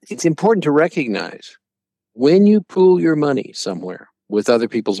it's important to recognize when you pool your money somewhere with other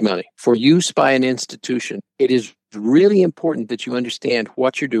people's money for use by an institution, it is really important that you understand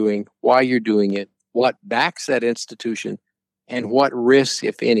what you're doing, why you're doing it, what backs that institution, and what risks,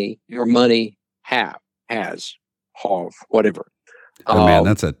 if any, your money has, whatever. Oh, man,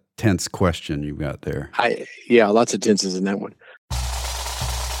 that's a tense question you've got there. Lots of tenses in that one.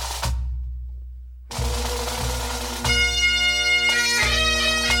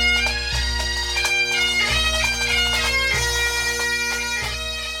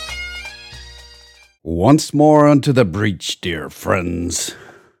 Once more unto the breach, dear friends.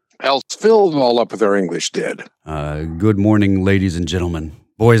 Else fill them all up with our English dead. Good morning, ladies and gentlemen,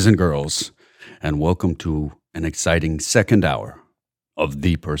 boys and girls, and welcome to an exciting second hour of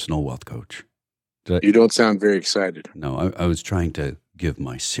The Personal Wealth Coach. You don't sound very excited. No, I was trying to give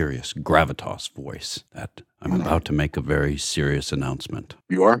my serious gravitas voice that I'm about to make a very serious announcement.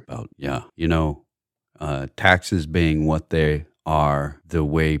 You are? Taxes being what they are, the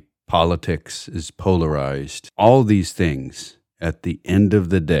way politics is polarized, all these things, at the end of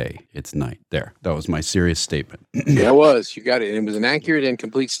the day, it's night. There, that was my serious statement. Yeah, it was. You got it. It was an accurate and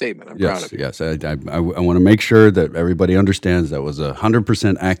complete statement. I'm proud of you. Yes, I want to make sure that everybody understands that was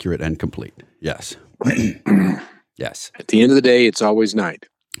 100% accurate and complete. Yes. Yes. At the end of the day, it's always night.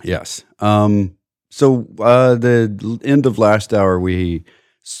 Yes. So the end of last hour, we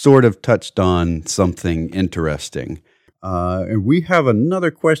sort of touched on something interesting. And we have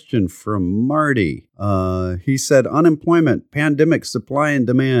another question from Marty. He said, unemployment, pandemic, supply and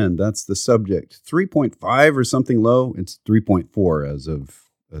demand. That's the subject. 3.5 or something low. It's 3.4 as of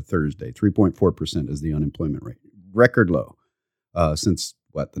Thursday. 3.4% is the unemployment rate. Record low. Since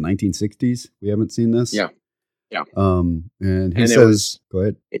the 1960s? We haven't seen this? Yeah. And he says, go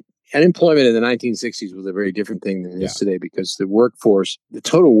ahead. Unemployment in the 1960s was a very different thing than it is today, because the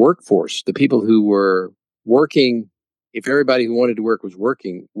total workforce, the people who were working, if everybody who wanted to work was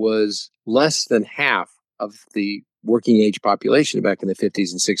working, was less than half of the working age population back in the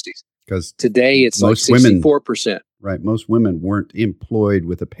 50s and 60s. Because today it's like 64%. Right. Most women weren't employed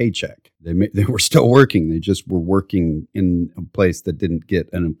with a paycheck. They were still working. They just were working in a place that didn't get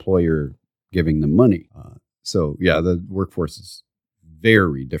an employer giving them money. The workforce is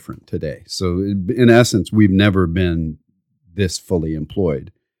very different today. So in essence, we've never been this fully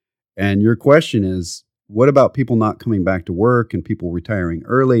employed. And your question is, what about people not coming back to work and people retiring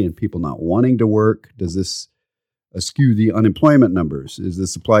early and people not wanting to work? Does this skew the unemployment numbers? Is the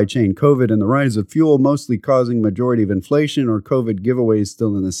supply chain, COVID, and the rise of fuel mostly causing majority of inflation, or COVID giveaways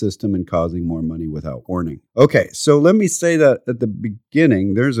still in the system and causing more money without warning? Okay, so let me say that at the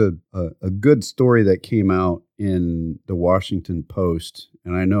beginning, there's a good story that came out in the Washington Post.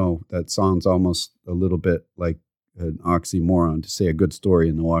 And I know that sounds almost a little bit like an oxymoron to say a good story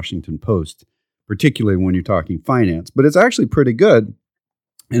in the Washington Post, particularly when you're talking finance, but it's actually pretty good.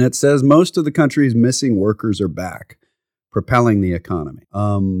 And it says most of the country's missing workers are back, propelling the economy.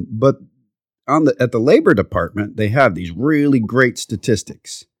 But at the Labor Department, they have these really great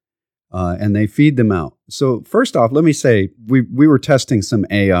statistics, and they feed them out. So first off, let me say, we were testing some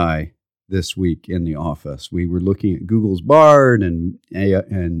AI this week in the office. We were looking at Google's Bard and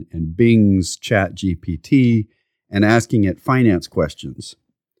Bing's ChatGPT and asking it finance questions.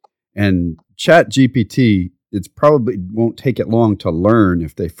 And ChatGPT, it's probably won't take it long to learn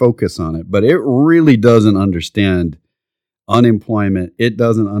if they focus on it, but it really doesn't understand unemployment. It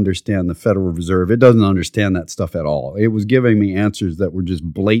doesn't understand the Federal Reserve. It doesn't understand that stuff at all. It was giving me answers that were just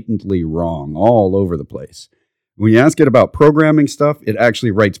blatantly wrong all over the place. When you ask it about programming stuff, it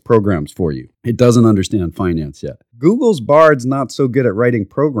actually writes programs for you. It doesn't understand finance yet. Google's Bard's not so good at writing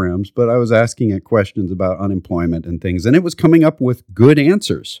programs, but I was asking it questions about unemployment and things, and it was coming up with good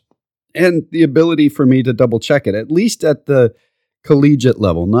answers. And the ability for me to double check it, at least at the collegiate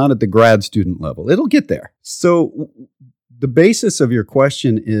level, not at the grad student level. It'll get there. So the basis of your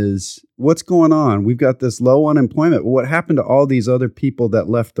question is, what's going on? We've got this low unemployment. What happened to all these other people that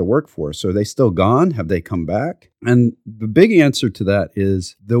left the workforce? Are they still gone? Have they come back? And the big answer to that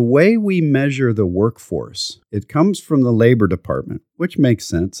is the way we measure the workforce. It comes from the Labor Department, which makes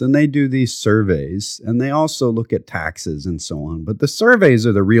sense. And they do these surveys, and they also look at taxes and so on. But the surveys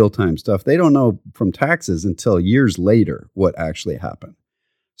are the real-time stuff. They don't know from taxes until years later what actually happened.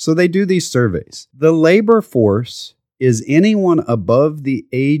 So they do these surveys. The labor force is anyone above the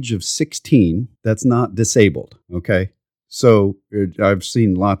age of 16 that's not disabled, okay? So I've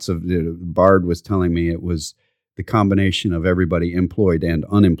seen lots of, Bard was telling me it was the combination of everybody employed and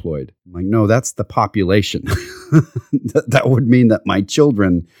unemployed. I'm like, no, that's the population. That would mean that my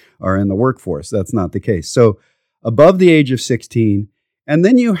children are in the workforce. That's not the case. So above the age of 16, And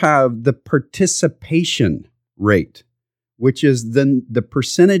then you have the participation rate, which is then the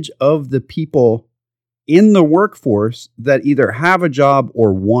percentage of the people in the workforce that either have a job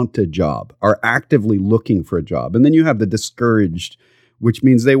or want a job, are actively looking for a job. And then you have the discouraged, which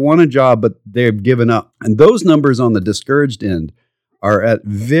means they want a job, but they've given up. And those numbers on the discouraged end are at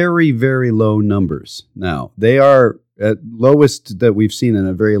very, very low numbers now. They are at lowest that we've seen in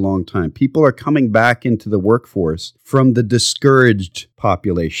a very long time. People are coming back into the workforce from the discouraged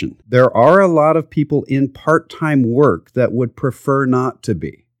population. There are a lot of people in part-time work that would prefer not to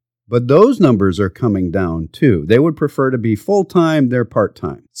be. But those numbers are coming down too. They would prefer to be full-time, they're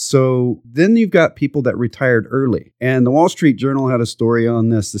part-time. So then you've got people that retired early. And the Wall Street Journal had a story on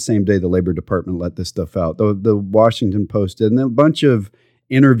this the same day the Labor Department let this stuff out. The Washington Post did, and a bunch of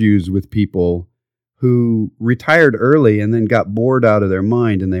interviews with people who retired early and then got bored out of their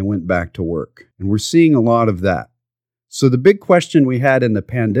mind and they went back to work. And we're seeing a lot of that. So the big question we had in the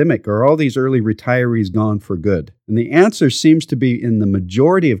pandemic, are all these early retirees gone for good? And the answer seems to be, in the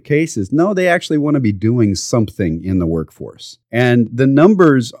majority of cases, no, they actually want to be doing something in the workforce. And the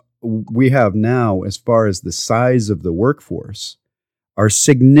numbers we have now, as far as the size of the workforce, are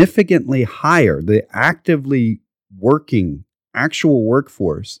significantly higher. The actively working actual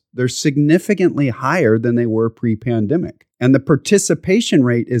workforce, they're significantly higher than they were pre-pandemic. And the participation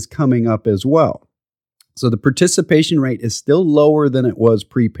rate is coming up as well. So the participation rate is still lower than it was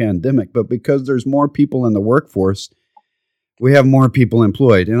pre-pandemic, but because there's more people in the workforce, we have more people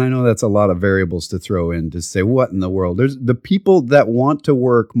employed. And I know that's a lot of variables to throw in to say, what in the world? There's the people that want to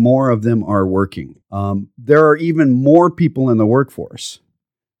work, more of them are working. There are even more people in the workforce.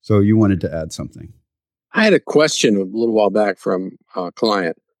 So you wanted to add something. I had a question a little while back from a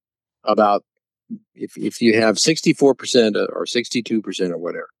client about if you have 64% or 62% or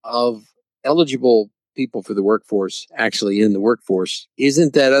whatever of eligible people for the workforce actually in the workforce,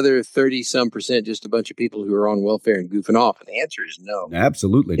 isn't that other 30-some% just a bunch of people who are on welfare and goofing off? And the answer is no.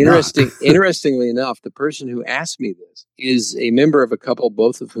 Absolutely not. Interestingly enough, the person who asked me this is a member of a couple,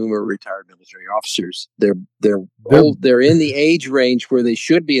 both of whom are retired military officers. They're old. They're in the age range where they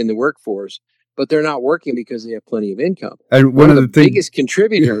should be in the workforce, but they're not working because they have plenty of income. And one of the biggest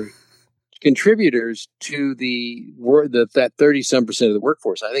contributors to that 30-some% of the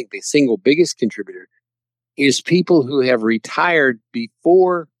workforce, I think the single biggest contributor is people who have retired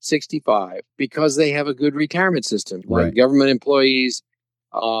before 65 because they have a good retirement system, like right. Government employees,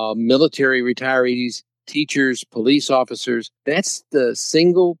 military retirees, teachers, police officers. That's the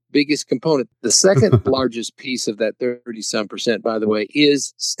single biggest component. The second largest piece of that 30-some%, by the way,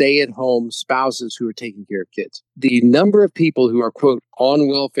 is stay-at-home spouses who are taking care of kids. The number of people who are, quote, on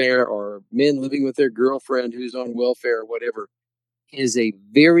welfare, or men living with their girlfriend who's on welfare or whatever, is a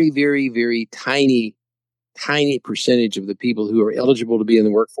very, very, very tiny percentage of the people who are eligible to be in the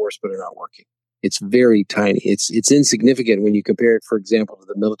workforce but are not working. It's very tiny. It's insignificant when you compare it, for example, to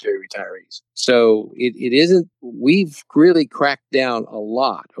the military retirees. So it isn't. We've really cracked down a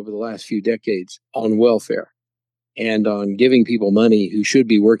lot over the last few decades on welfare and on giving people money who should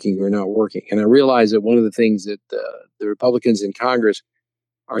be working who are not working. And I realize that one of the things that the Republicans in Congress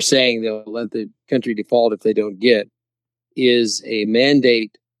are saying they'll let the country default if they don't get is a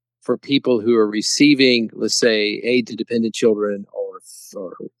mandate for people who are receiving, let's say, aid to dependent children or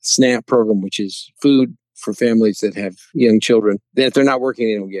SNAP program, which is food for families that have young children, that if they're not working,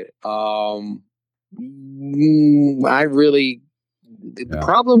 they don't get it. The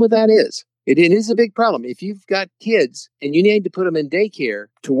problem with that is, it is a big problem. If you've got kids and you need to put them in daycare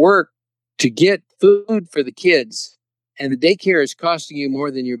to work to get food for the kids, and the daycare is costing you more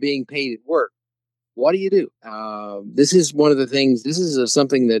than you're being paid at work, what do you do? This is one of the things, this is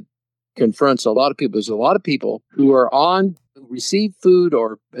something that confronts a lot of people. There's a lot of people who receive food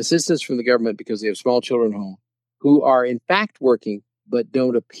or assistance from the government because they have small children at home, who are in fact working, but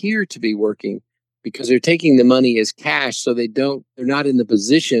don't appear to be working because they're taking the money as cash. So they're not in the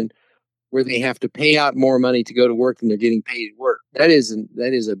position where they have to pay out more money to go to work than they're getting paid at work. That is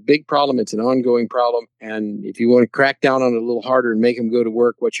a big problem. It's an ongoing problem. And if you want to crack down on it a little harder and make them go to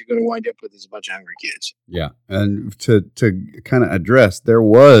work, what you're going to wind up with is a bunch of hungry kids. Yeah. And to kind of address, there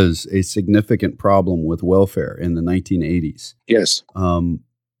was a significant problem with welfare in the 1980s. Yes.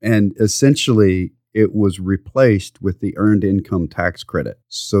 And essentially it was replaced with the earned income tax credit.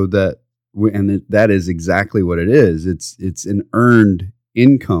 So that is exactly what it is. It's an earned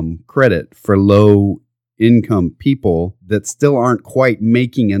income credit for low income people that still aren't quite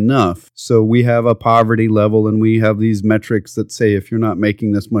making enough. So we have a poverty level, and we have these metrics that say if you're not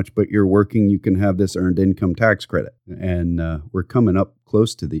making this much but you're working, you can have this earned income tax credit. And we're coming up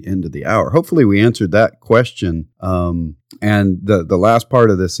close to the end of the hour. Hopefully we answered that question. And the last part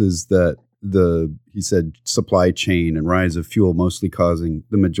of this is that he said supply chain and rise of fuel mostly causing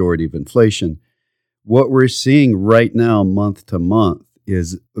the majority of inflation. What we're seeing right now, month to month,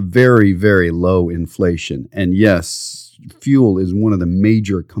 is very, very low inflation. And yes, fuel is one of the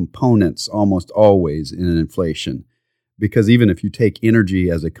major components almost always in inflation, because even if you take energy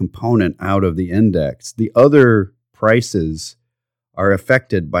as a component out of the index, the other prices are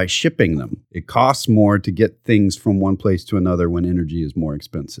affected by shipping them. It costs more to get things from one place to another when energy is more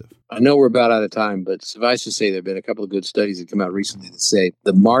expensive. I know we're about out of time, but suffice to say there have been a couple of good studies that come out recently that say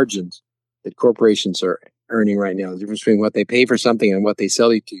the margins that corporations are earning right now, the difference between what they pay for something and what they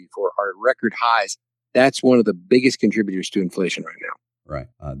sell it to you for, are record highs. That's one of the biggest contributors to inflation right now. Right.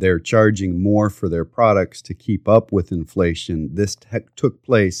 They're charging more for their products to keep up with inflation. This took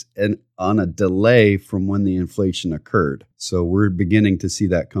place on a delay from when the inflation occurred. So we're beginning to see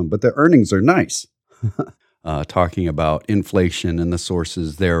that come. But the earnings are nice. Talking about inflation and the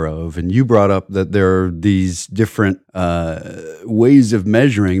sources thereof. And you brought up that there are these different ways of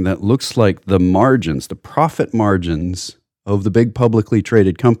measuring that looks like the margins, the profit margins of the big publicly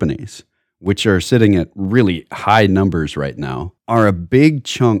traded companies, which are sitting at really high numbers right now, are a big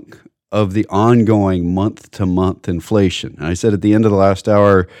chunk of the ongoing month-to-month inflation. And I said at the end of the last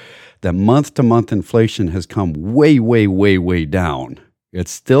hour that month-to-month inflation has come way, way, way, way down.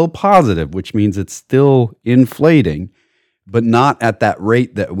 It's still positive, which means it's still inflating, but not at that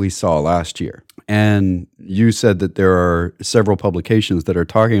rate that we saw last year. And you said that there are several publications that are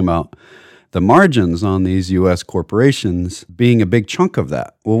talking about the margins on these U.S. corporations being a big chunk of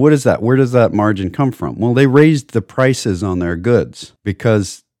that. Well, what is that? Where does that margin come from? Well, they raised the prices on their goods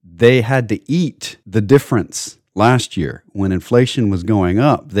because they had to eat the difference. Last year, when inflation was going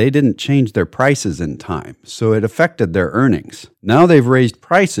up, they didn't change their prices in time, so it affected their earnings. Now they've raised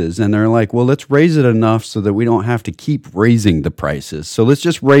prices, and they're like, well, let's raise it enough so that we don't have to keep raising the prices. So let's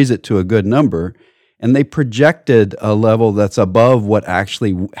just raise it to a good number. And they projected a level that's above what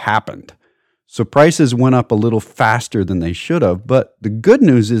actually happened. So prices went up a little faster than they should have. But the good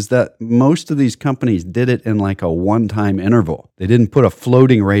news is that most of these companies did it in like a one-time interval. They didn't put a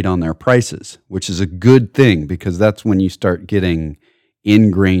floating rate on their prices, which is a good thing because that's when you start getting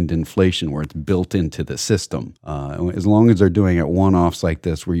ingrained inflation where it's built into the system. As long as they're doing it one-offs like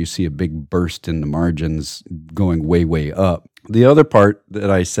this where you see a big burst in the margins going way, way up. The other part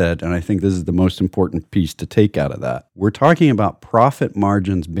that I said, and I think this is the most important piece to take out of that, we're talking about profit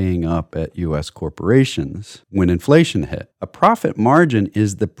margins being up at U.S. corporations when inflation hit. A profit margin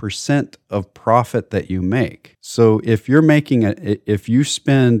is the percent of profit that you make. So if you're if you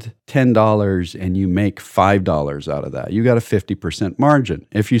spend $10 and you make $5 out of that, you got a 50% margin.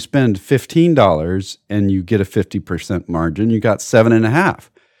 If you spend $15 and you get a 50% margin, you got 7.5%.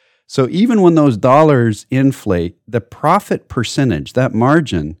 So even when those dollars inflate, the profit percentage, that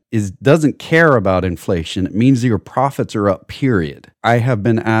margin, doesn't care about inflation. It means your profits are up, period. I have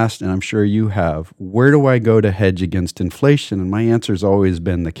been asked, and I'm sure you have, where do I go to hedge against inflation? And my answer has always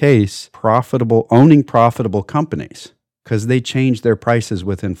been the case, owning profitable companies. Because they change their prices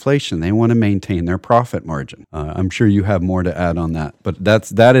with inflation. They want to maintain their profit margin. I'm sure you have more to add on that. But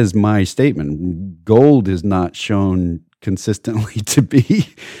that is my statement. Gold is not shown consistently to be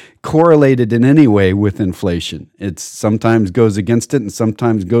correlated in any way with inflation. It sometimes goes against it and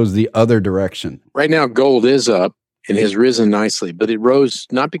sometimes goes the other direction. Right now, gold is up and has risen nicely, but it rose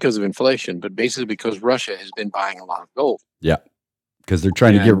not because of inflation, but basically because Russia has been buying a lot of gold. Yeah, because they're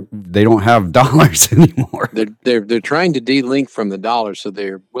trying they don't have dollars anymore. They're trying to de-link from the dollar, so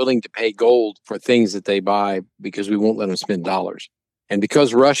they're willing to pay gold for things that they buy because we won't let them spend dollars. And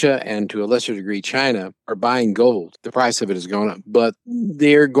because Russia and to a lesser degree China are buying gold, the price of it has gone up. But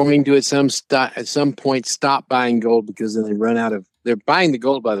they're going to at some point stop buying gold because then they're buying the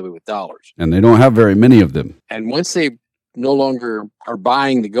gold, by the way, with dollars. And they don't have very many of them. And once they no longer are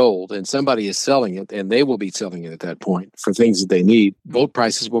buying the gold and somebody is selling it, and they will be selling it at that point for things that they need, gold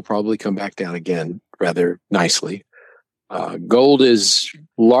prices will probably come back down again rather nicely. Gold is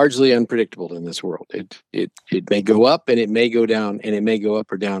largely unpredictable in this world. It may go up and it may go down, and it may go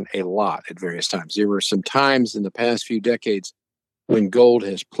up or down a lot at various times. There were some times in the past few decades when gold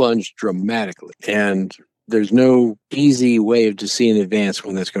has plunged dramatically, and there's no easy way to see in advance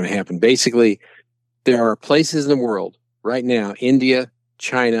when that's going to happen. Basically, there are places in the world right now, India,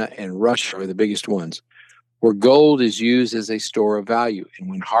 China, and Russia are the biggest ones, where gold is used as a store of value. And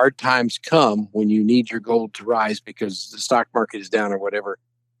when hard times come, when you need your gold to rise because the stock market is down or whatever,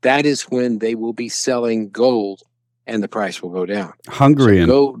 that is when they will be selling gold and the price will go down. Hungary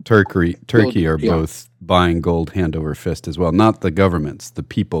and Turkey are both buying gold hand over fist as well. Not the governments, the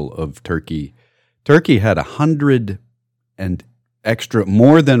people of Turkey. Turkey had more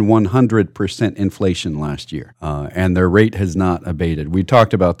than 100% inflation last year, and their rate has not abated. We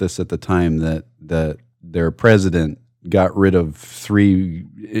talked about this at the time that their president got rid of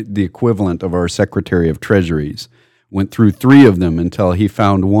the equivalent of our Secretary of Treasuries, went through 3 of them until he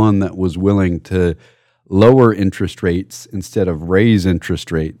found one that was willing to lower interest rates instead of raise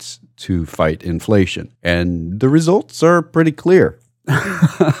interest rates to fight inflation. And the results are pretty clear.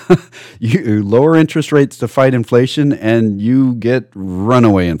 You lower interest rates to fight inflation and you get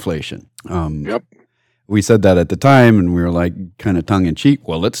runaway inflation. Yep. We said that at the time and we were like kind of tongue in cheek.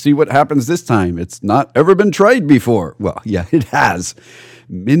 Well, let's see what happens this time. It's not ever been tried before. Well, yeah, it has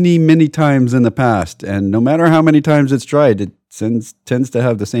many, many times in the past. And no matter how many times it's tried, it tends to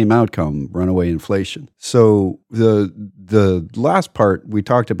have the same outcome, runaway inflation. So the last part, we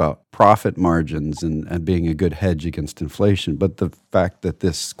talked about profit margins and being a good hedge against inflation. But the fact that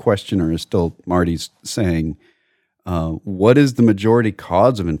this questioner is still, Marty's saying, what is the majority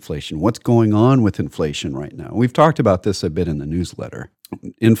cause of inflation? What's going on with inflation right now? We've talked about this a bit in the newsletter.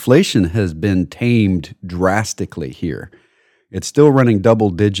 Inflation has been tamed drastically here. It's still running double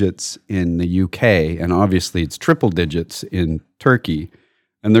digits in the UK, and obviously it's triple digits in Turkey.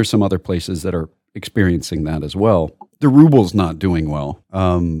 And there's some other places that are experiencing that as well. The ruble's not doing well.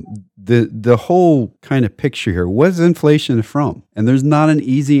 The whole kind of picture here, what is inflation from? And there's not an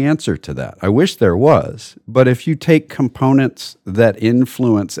easy answer to that. I wish there was. But if you take components that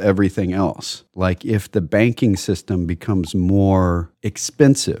influence everything else, like if the banking system becomes more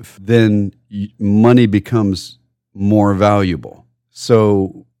expensive, then money becomes more valuable.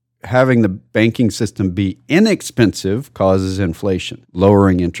 So having the banking system be inexpensive causes inflation.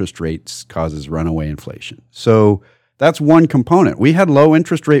 Lowering interest rates causes runaway inflation. So that's one component. We had low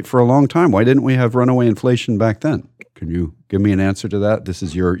interest rate for a long time. Why didn't we have runaway inflation back then? Can you give me an answer to that? This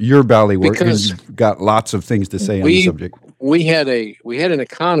is your ballywork. Because you've got lots of things to say on the subject. We had an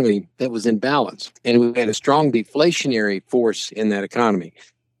economy that was in balance, and we had a strong deflationary force in that economy.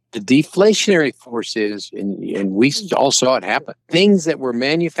 The deflationary force is, and we all saw it happen, things that were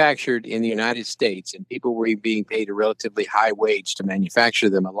manufactured in the United States and people were being paid a relatively high wage to manufacture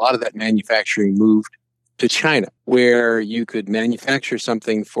them. A lot of that manufacturing moved to China, where you could manufacture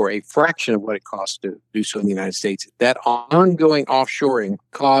something for a fraction of what it costs to do so in the United States. That ongoing offshoring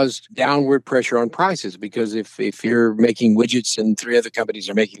caused downward pressure on prices, because if you're making widgets and 3 other companies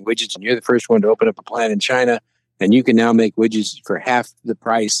are making widgets and you're the first one to open up a plant in China, and you can now make widgets for half the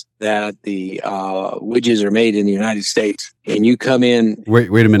price that the widgets are made in the United States, and you come in wait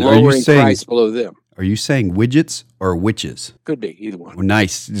a minute, lowering price below them. Are you saying widgets or witches? Could be, either one. Oh,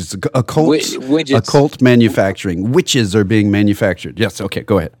 nice. It's occult manufacturing. Witches are being manufactured. Yes, okay,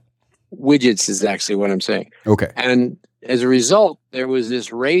 go ahead. Widgets is actually what I'm saying. Okay. And as a result, there was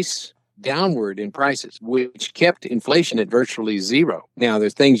this race downward in prices, which kept inflation at virtually zero. Now,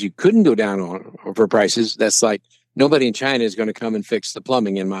 there's things you couldn't go down on for prices. That's like, nobody in China is going to come and fix the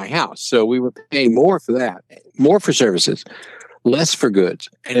plumbing in my house. So we were paying more for that, more for services, less for goods,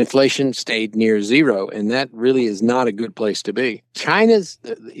 and inflation stayed near zero. And that really is not a good place to be. China's,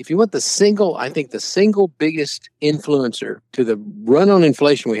 if you want the single biggest influencer to the run on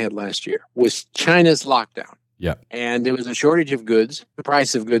inflation we had last year was China's lockdown. Yeah. And there was a shortage of goods. The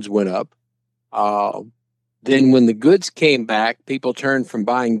price of goods went up. Then when the goods came back, people turned from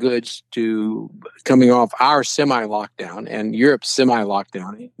buying goods to coming off our semi-lockdown and Europe's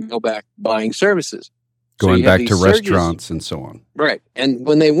semi-lockdown and go back buying services. Going back to restaurants and so on. Right. And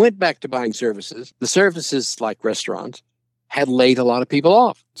when they went back to buying services, the services like restaurants had laid a lot of people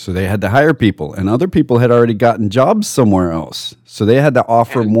off. So they had to hire people, and other people had already gotten jobs somewhere else. So they had to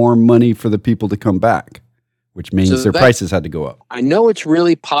offer more money for the people to come back, which means their prices had to go up. I know it's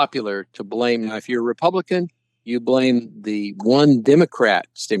really popular to blame. Now, if you're a Republican, you blame the one Democrat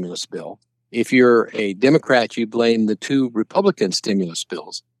stimulus bill. If you're a Democrat, you blame the 2 Republican stimulus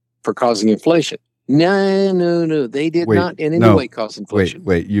bills for causing inflation. No. They did not in any way cause inflation.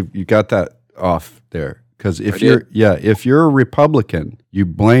 Wait. You got that off there. Because if you're a Republican, you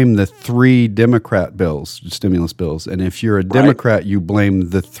blame the 3 Democrat bills, stimulus bills, and if you're a Democrat, you blame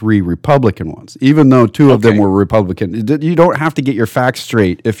the 3 Republican ones, even though 2 of them were Republican. You don't have to get your facts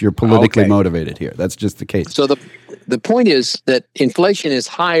straight if you're politically motivated here. That's just the case. So the point is that inflation is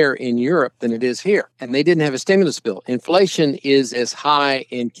higher in Europe than it is here, and they didn't have a stimulus bill. Inflation is as high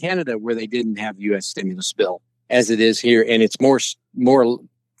in Canada, where they didn't have U.S. stimulus bill, as it is here, and it's more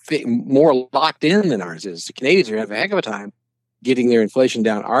locked in than ours is. The Canadians are having a heck of a time getting their inflation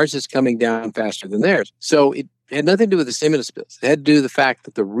down. Ours is coming down faster than theirs. So it had nothing to do with the stimulus bills. It had to do with the fact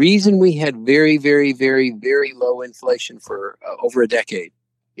that the reason we had very, very, very, very low inflation for over a decade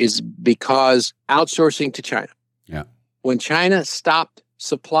is because outsourcing to China. Yeah. When China stopped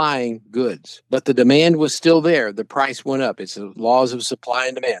supplying goods, but the demand was still there, the price went up. It's the laws of supply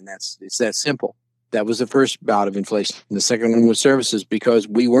and demand. It's that simple. That was the first bout of inflation. The second one was services, because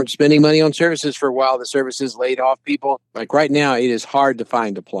we weren't spending money on services for a while. The services laid off people. Like right now, it is hard to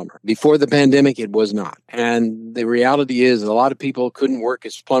find a plumber. Before the pandemic, it was not. And the reality is a lot of people couldn't work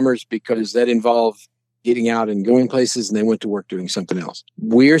as plumbers because that involved getting out and going places, and they went to work doing something else.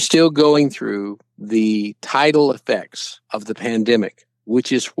 We're still going through the tidal effects of the pandemic,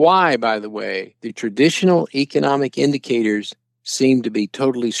 which is why, by the way, the traditional economic indicators seem to be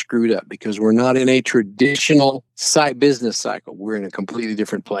totally screwed up, because we're not in a traditional business cycle. We're in a completely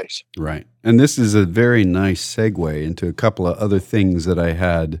different place. Right. And this is a very nice segue into a couple of other things that I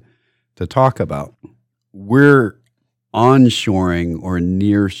had to talk about. We're onshoring or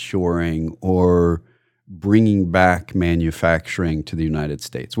nearshoring or bringing back manufacturing to the United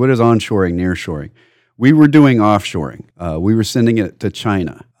States. What is onshoring, nearshoring? We were doing offshoring. We were sending it to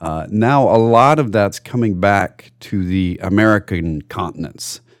China. Now a lot of that's coming back to the American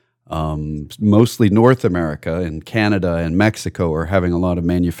continents. Mostly North America and Canada and Mexico are having a lot of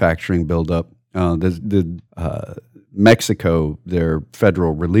manufacturing buildup. Mexico, their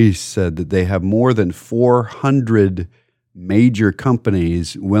federal release said that they have more than 400 major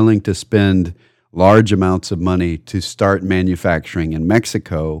companies willing to spend large amounts of money to start manufacturing in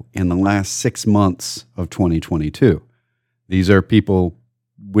Mexico in the last 6 months of 2022. These are people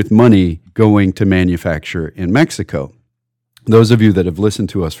with money going to manufacture in Mexico. Those of you that have listened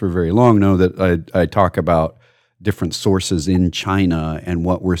to us for very long know that I talk about different sources in China and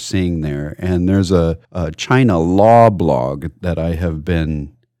what we're seeing there. And there's a China law blog that I have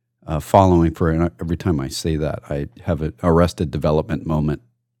been following for, and every time I say that, I have an Arrested Development moment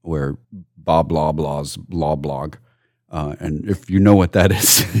where Bob Loblaw's law blog. And if you know what that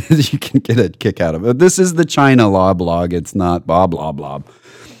is, you can get a kick out of it. This is the China law blog. It's not Bob Loblob.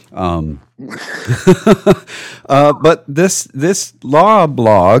 But this law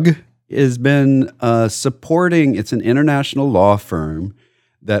blog has been supporting, it's an international law firm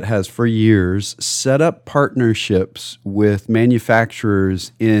that has for years set up partnerships with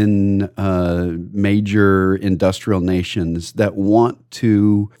manufacturers in major industrial nations that want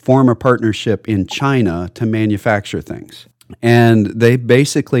to form a partnership in China to manufacture things. And they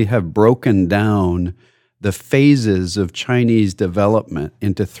basically have broken down the phases of Chinese development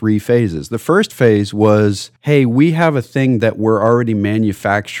into 3 phases. The first phase was, hey, we have a thing that we're already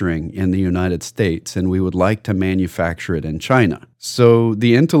manufacturing in the United States, and we would like to manufacture it in China. So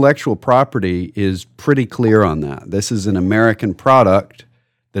the intellectual property is pretty clear on that. This is an American product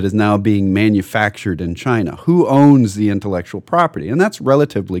that is now being manufactured in China. Who owns the intellectual property? And that's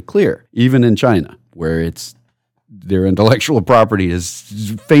relatively clear, even in China, where their intellectual property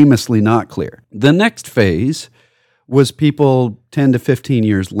is famously not clear. The next phase was people 10 to 15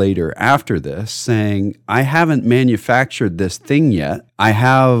 years later after this saying, I haven't manufactured this thing yet. I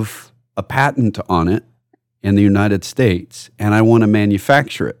have a patent on it in the United States, and I want to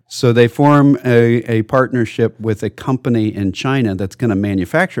manufacture it. So they form a partnership with a company in China that's going to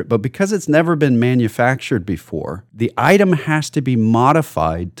manufacture it. But because it's never been manufactured before, the item has to be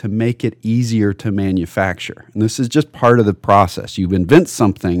modified to make it easier to manufacture. And this is just part of the process. You invent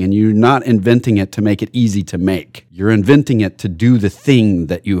something, and you're not inventing it to make it easy to make. You're inventing it to do the thing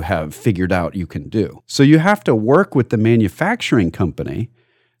that you have figured out you can do. So you have to work with the manufacturing company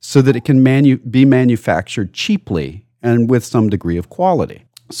so that it can be manufactured cheaply and with some degree of quality.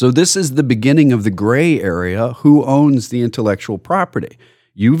 So this is the beginning of the gray area. Who owns the intellectual property?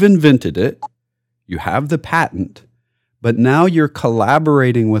 You've invented it, you have the patent, but now you're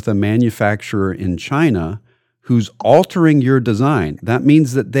collaborating with a manufacturer in China who's altering your design. That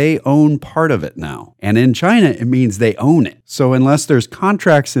means that they own part of it now. And in China, it means they own it. So unless there's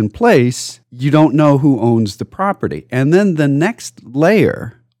contracts in place, you don't know who owns the property. And then the next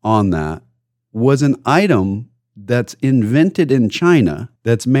layer on that was an item that's invented in China,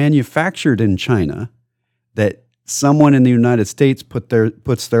 that's manufactured in China, that someone in the United States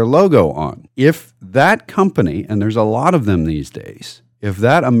puts their logo on. If that company, and there's a lot of them these days, if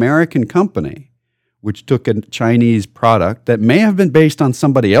that American company, which took a Chinese product that may have been based on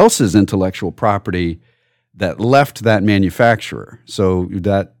somebody else's intellectual property that left that manufacturer. So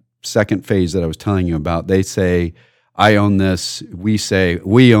that second phase that I was telling you about, they say, I own this. We say,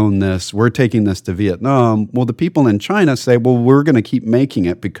 we own this. We're taking this to Vietnam. Well, the people in China say, well, we're going to keep making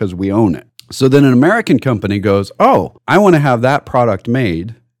it because we own it. So then an American company goes, oh, I want to have that product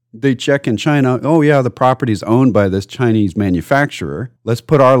made. They check in China. Oh, yeah, the property is owned by this Chinese manufacturer. Let's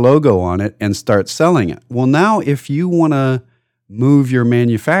put our logo on it and start selling it. Well, now if you want to move your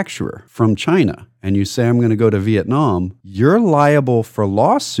manufacturer from China and you say, I'm going to go to Vietnam, you're liable for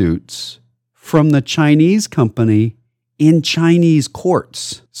lawsuits from the Chinese company in Chinese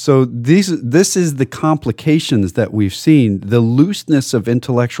courts. So this is the complications that we've seen. The looseness of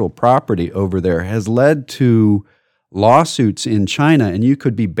intellectual property over there has led to lawsuits in China, and you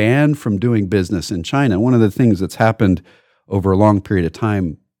could be banned from doing business in China. One of the things that's happened over a long period of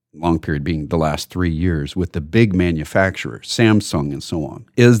time, long period being the last 3 years, with the big manufacturers, Samsung and so on,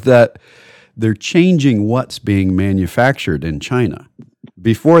 is that they're changing what's being manufactured in China.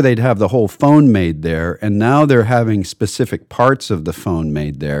 Before they'd have the whole phone made there, and now they're having specific parts of the phone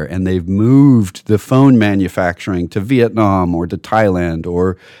made there, and they've moved the phone manufacturing to Vietnam or to Thailand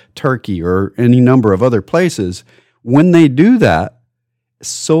or Turkey or any number of other places. When they do that,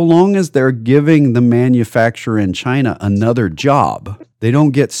 so long as they're giving the manufacturer in China another job, they don't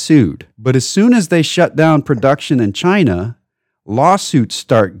get sued. But as soon as they shut down production in China, lawsuits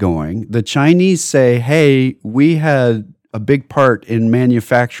start going. The Chinese say, hey, we had a big part in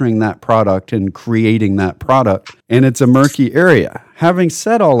manufacturing that product and creating that product, and it's a murky area. Having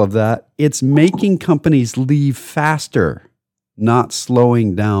said all of that, it's making companies leave faster, not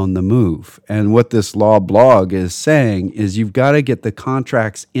slowing down the move. And what this law blog is saying is you've got to get the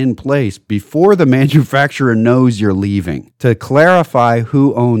contracts in place before the manufacturer knows you're leaving to clarify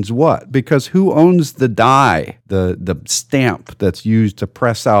who owns what. Because who owns the die, the stamp that's used to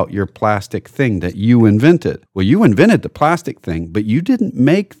press out your plastic thing that you invented? Well, you invented the plastic thing, but you didn't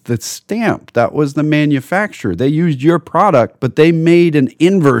make the stamp. That was the manufacturer. They used your product, but they made an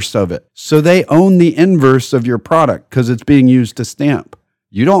inverse of it. So they own the inverse of your product because it's being used to stamp.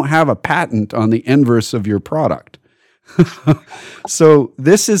 You don't have a patent on the inverse of your product. So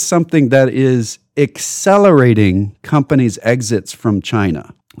this is something that is accelerating companies' exits from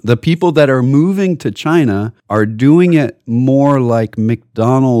China. The people that are moving to China are doing it more like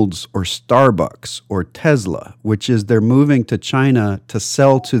McDonald's or Starbucks or Tesla, which is they're moving to China to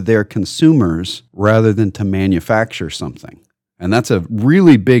sell to their consumers rather than to manufacture something. And that's a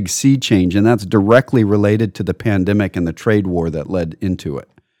really big sea change, and that's directly related to the pandemic and the trade war that led into it.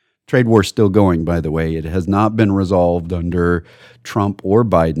 Trade war is still going, by the way. It has not been resolved under Trump or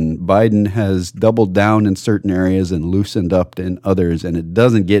Biden. Biden has doubled down in certain areas and loosened up in others, and it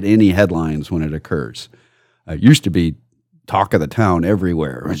doesn't get any headlines when it occurs. It used to be talk of the town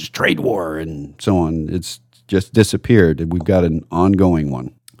everywhere. It's trade war and so on. It's just disappeared, and we've got an ongoing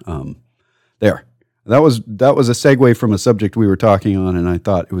one. There. That was a segue from a subject we were talking on, and I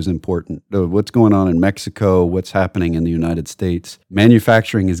thought it was important. What's going on in Mexico, what's happening in the United States.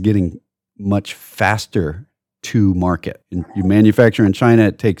 Manufacturing is getting much faster to market. And you manufacture in China,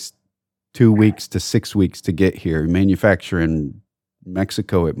 it takes 2 weeks to 6 weeks to get here. You manufacture in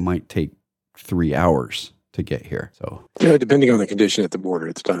Mexico, it might take 3 hours to get here. So, depending on the condition at the border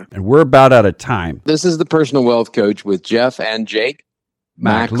at the time. And we're about out of time. This is the Personal Wealth Coach with Jeff and Jake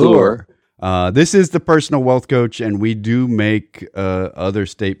McClure. This is the Personal Wealth Coach, and we do make other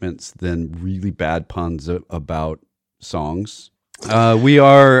statements than really bad puns about songs. We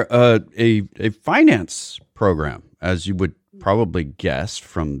are a finance program, as you would probably guess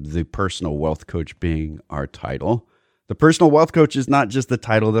from the Personal Wealth Coach being our title. The Personal Wealth Coach is not just the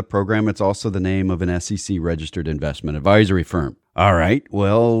title of the program, it's also the name of an SEC-registered investment advisory firm. All right,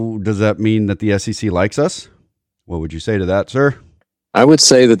 well, does that mean that the SEC likes us? What would you say to that, sir? I would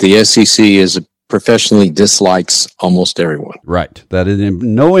say that the SEC professionally dislikes almost everyone. Right. That is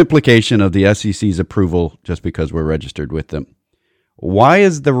no implication of the SEC's approval just because we're registered with them. Why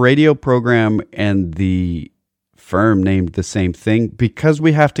is the radio program and the firm named the same thing? Because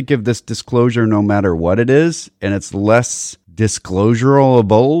we have to give this disclosure no matter what it is, and it's less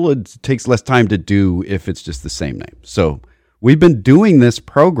disclosurable. It takes less time to do if it's just the same name. So we've been doing this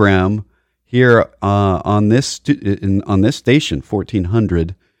program here on this station,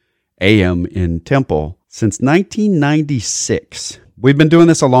 1400 AM in Temple, since 1996. We've been doing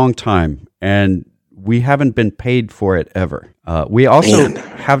this a long time, and we haven't been paid for it ever. We also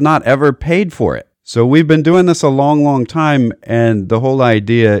have not ever paid for it. So we've been doing this a long, long time, and the whole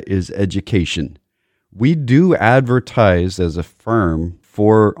idea is education. We do advertise as a firm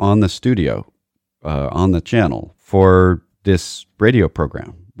on the studio, on the channel, for this radio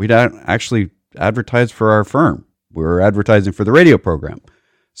program. We don't actually advertise for our firm. We're advertising for the radio program.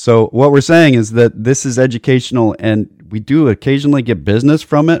 So what we're saying is that this is educational, and we do occasionally get business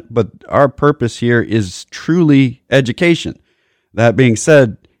from it, but our purpose here is truly education. That being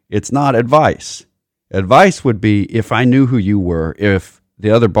said, it's not advice. Advice would be if I knew who you were, if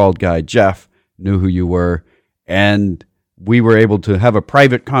the other bald guy, Jeff, knew who you were, and we were able to have a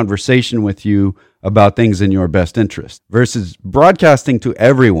private conversation with you about things in your best interest versus broadcasting to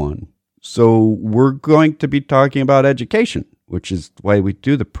everyone. So we're going to be talking about education, which is why we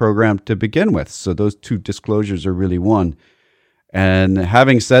do the program to begin with. So those two disclosures are really one. And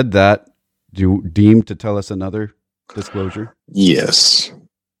having said that, do you deem to tell us another disclosure? Yes.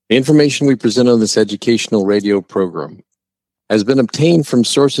 The information we present on this educational radio program has been obtained from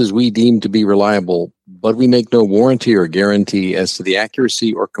sources we deem to be reliable, but we make no warranty or guarantee as to the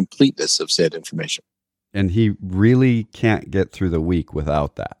accuracy or completeness of said information. And he really can't get through the week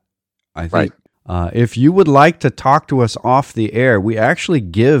without that. I think if you would like to talk to us off the air, we actually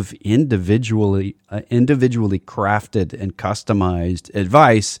give individually crafted and customized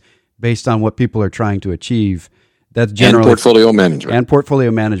advice based on what people are trying to achieve. That's generally and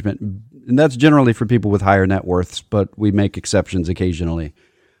portfolio management. And that's generally for people with higher net worths, but we make exceptions occasionally.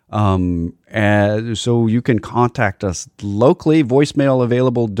 And so you can contact us locally, voicemail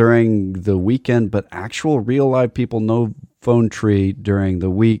available during the weekend, but actual real live people, no phone tree during the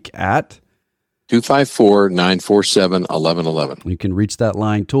week at 254-947-1111. You can reach that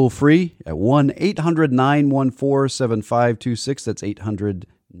line toll free at 1-800-914-7526. That's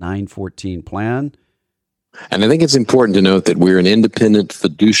 800-914-PLAN. And I think it's important to note that we're an independent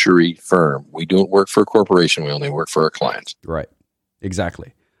fiduciary firm. We don't work for a corporation. We only work for our clients. Right.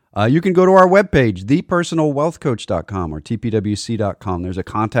 Exactly. You can go to our webpage, thepersonalwealthcoach.com or tpwc.com. There's a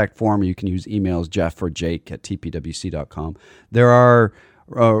contact form. You can use emails, Jeff or Jake at tpwc.com. There are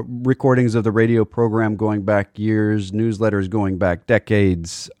recordings of the radio program going back years, newsletters going back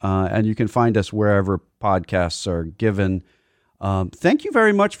decades, and you can find us wherever podcasts are given. Thank you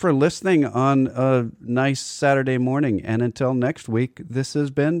very much for listening on a nice Saturday morning. And until next week, this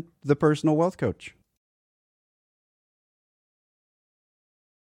has been The Personal Wealth Coach.